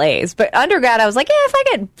want all A's, but undergrad I was like, if I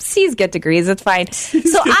get C's, get degrees, it's fine.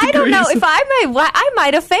 So I don't know if I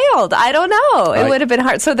might have failed. I don't know. It would have been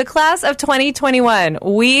hard. So the class of 2021,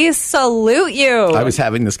 we salute you. I was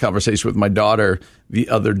having this conversation with my daughter the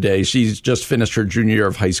other day. She's just finished her junior year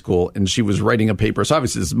of high school, and she was writing a paper. So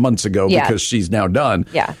obviously this is months ago because she's now done.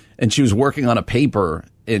 Yeah. And she was working on a paper,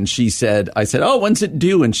 and I said, oh, when's it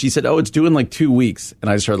due? And she said, oh, it's due in 2 weeks. And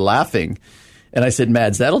I started laughing. And I said,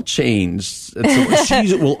 Mads, that'll change. And so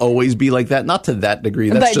she will always be like that. Not to that degree.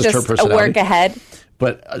 That's just her personality. A work ahead.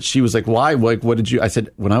 But she was like, why? Like, what did you? I said,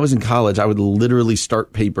 when I was in college, I would literally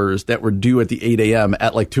start papers that were due at the 8 a.m.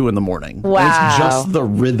 at like 2 in the morning. Wow. And it's just the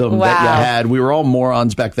rhythm that you had. We were all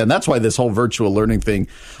morons back then. That's why this whole virtual learning thing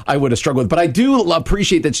I would have struggled with. But I do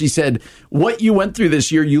appreciate that she said what you went through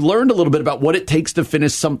this year, you learned a little bit about what it takes to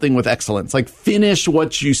finish something with excellence. Like finish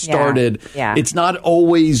what you started. Yeah. It's not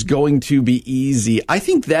always going to be easy. I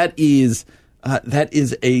think that is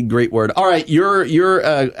a great word. All right, you're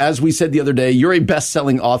as we said the other day, you're a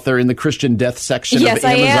best-selling author in the Christian death section of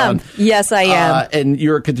Amazon. Yes, I am. And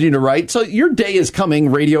you're continuing to write. So your day is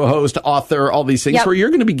coming, radio host, author, all these things, where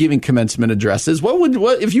you're going to be giving commencement addresses.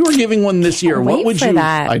 What if you were giving one this year? What would you?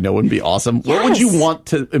 That. I know it would be awesome. Yes. What would you want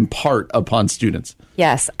to impart upon students?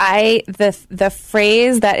 Yes, the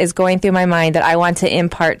phrase that is going through my mind that I want to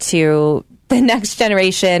impart to the next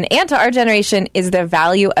generation and to our generation is the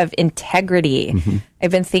value of integrity. Mm-hmm.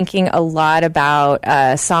 I've been thinking a lot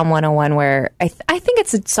about Psalm 101, where I think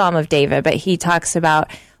it's a Psalm of David, but he talks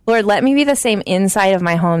about, Lord, let me be the same inside of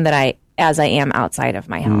my home as I am outside of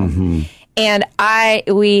my home. Mm-hmm.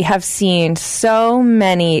 And we have seen so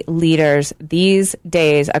many leaders these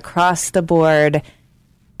days across the board.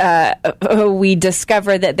 We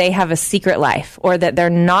discover that they have a secret life, or that they're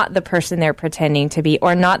not the person they're pretending to be,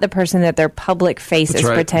 or not the person that their public face is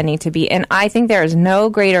pretending to be. And I think there is no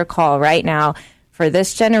greater call right now for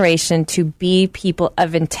this generation to be people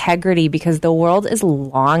of integrity, because the world is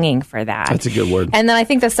longing for that. That's a good word. And then I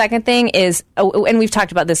think the second thing is, and we've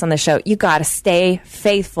talked about this on the show, you got to stay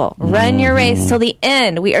faithful. Run your race till the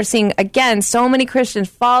end. We are seeing, again, so many Christians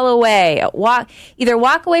fall away, either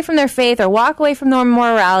walk away from their faith or walk away from their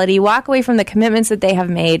morality, walk away from the commitments that they have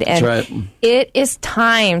made. And it is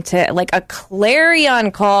time to, like a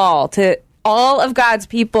clarion call to all of God's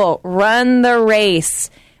people, run the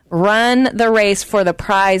race. Run the race for the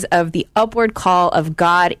prize of the upward call of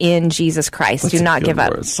God in Jesus Christ. Do not give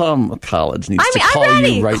up. Some college needs to call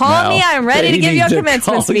you right now. Call me. I'm ready to give you a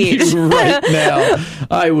commencement speech. Right now.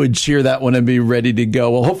 I would cheer that one and be ready to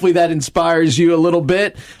go. Well, hopefully that inspires you a little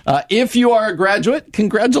bit. If you are a graduate,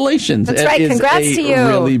 congratulations. That's right. Congrats to you. It's a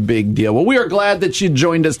really big deal. Well, we are glad that you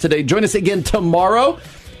joined us today. Join us again tomorrow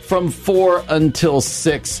from 4 until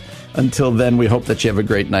 6. Until then, we hope that you have a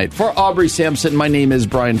great night. For Aubrey Sampson, my name is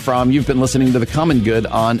Brian Fromm. You've been listening to The Common Good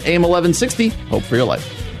on AM 1160. Hope for your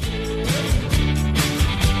life.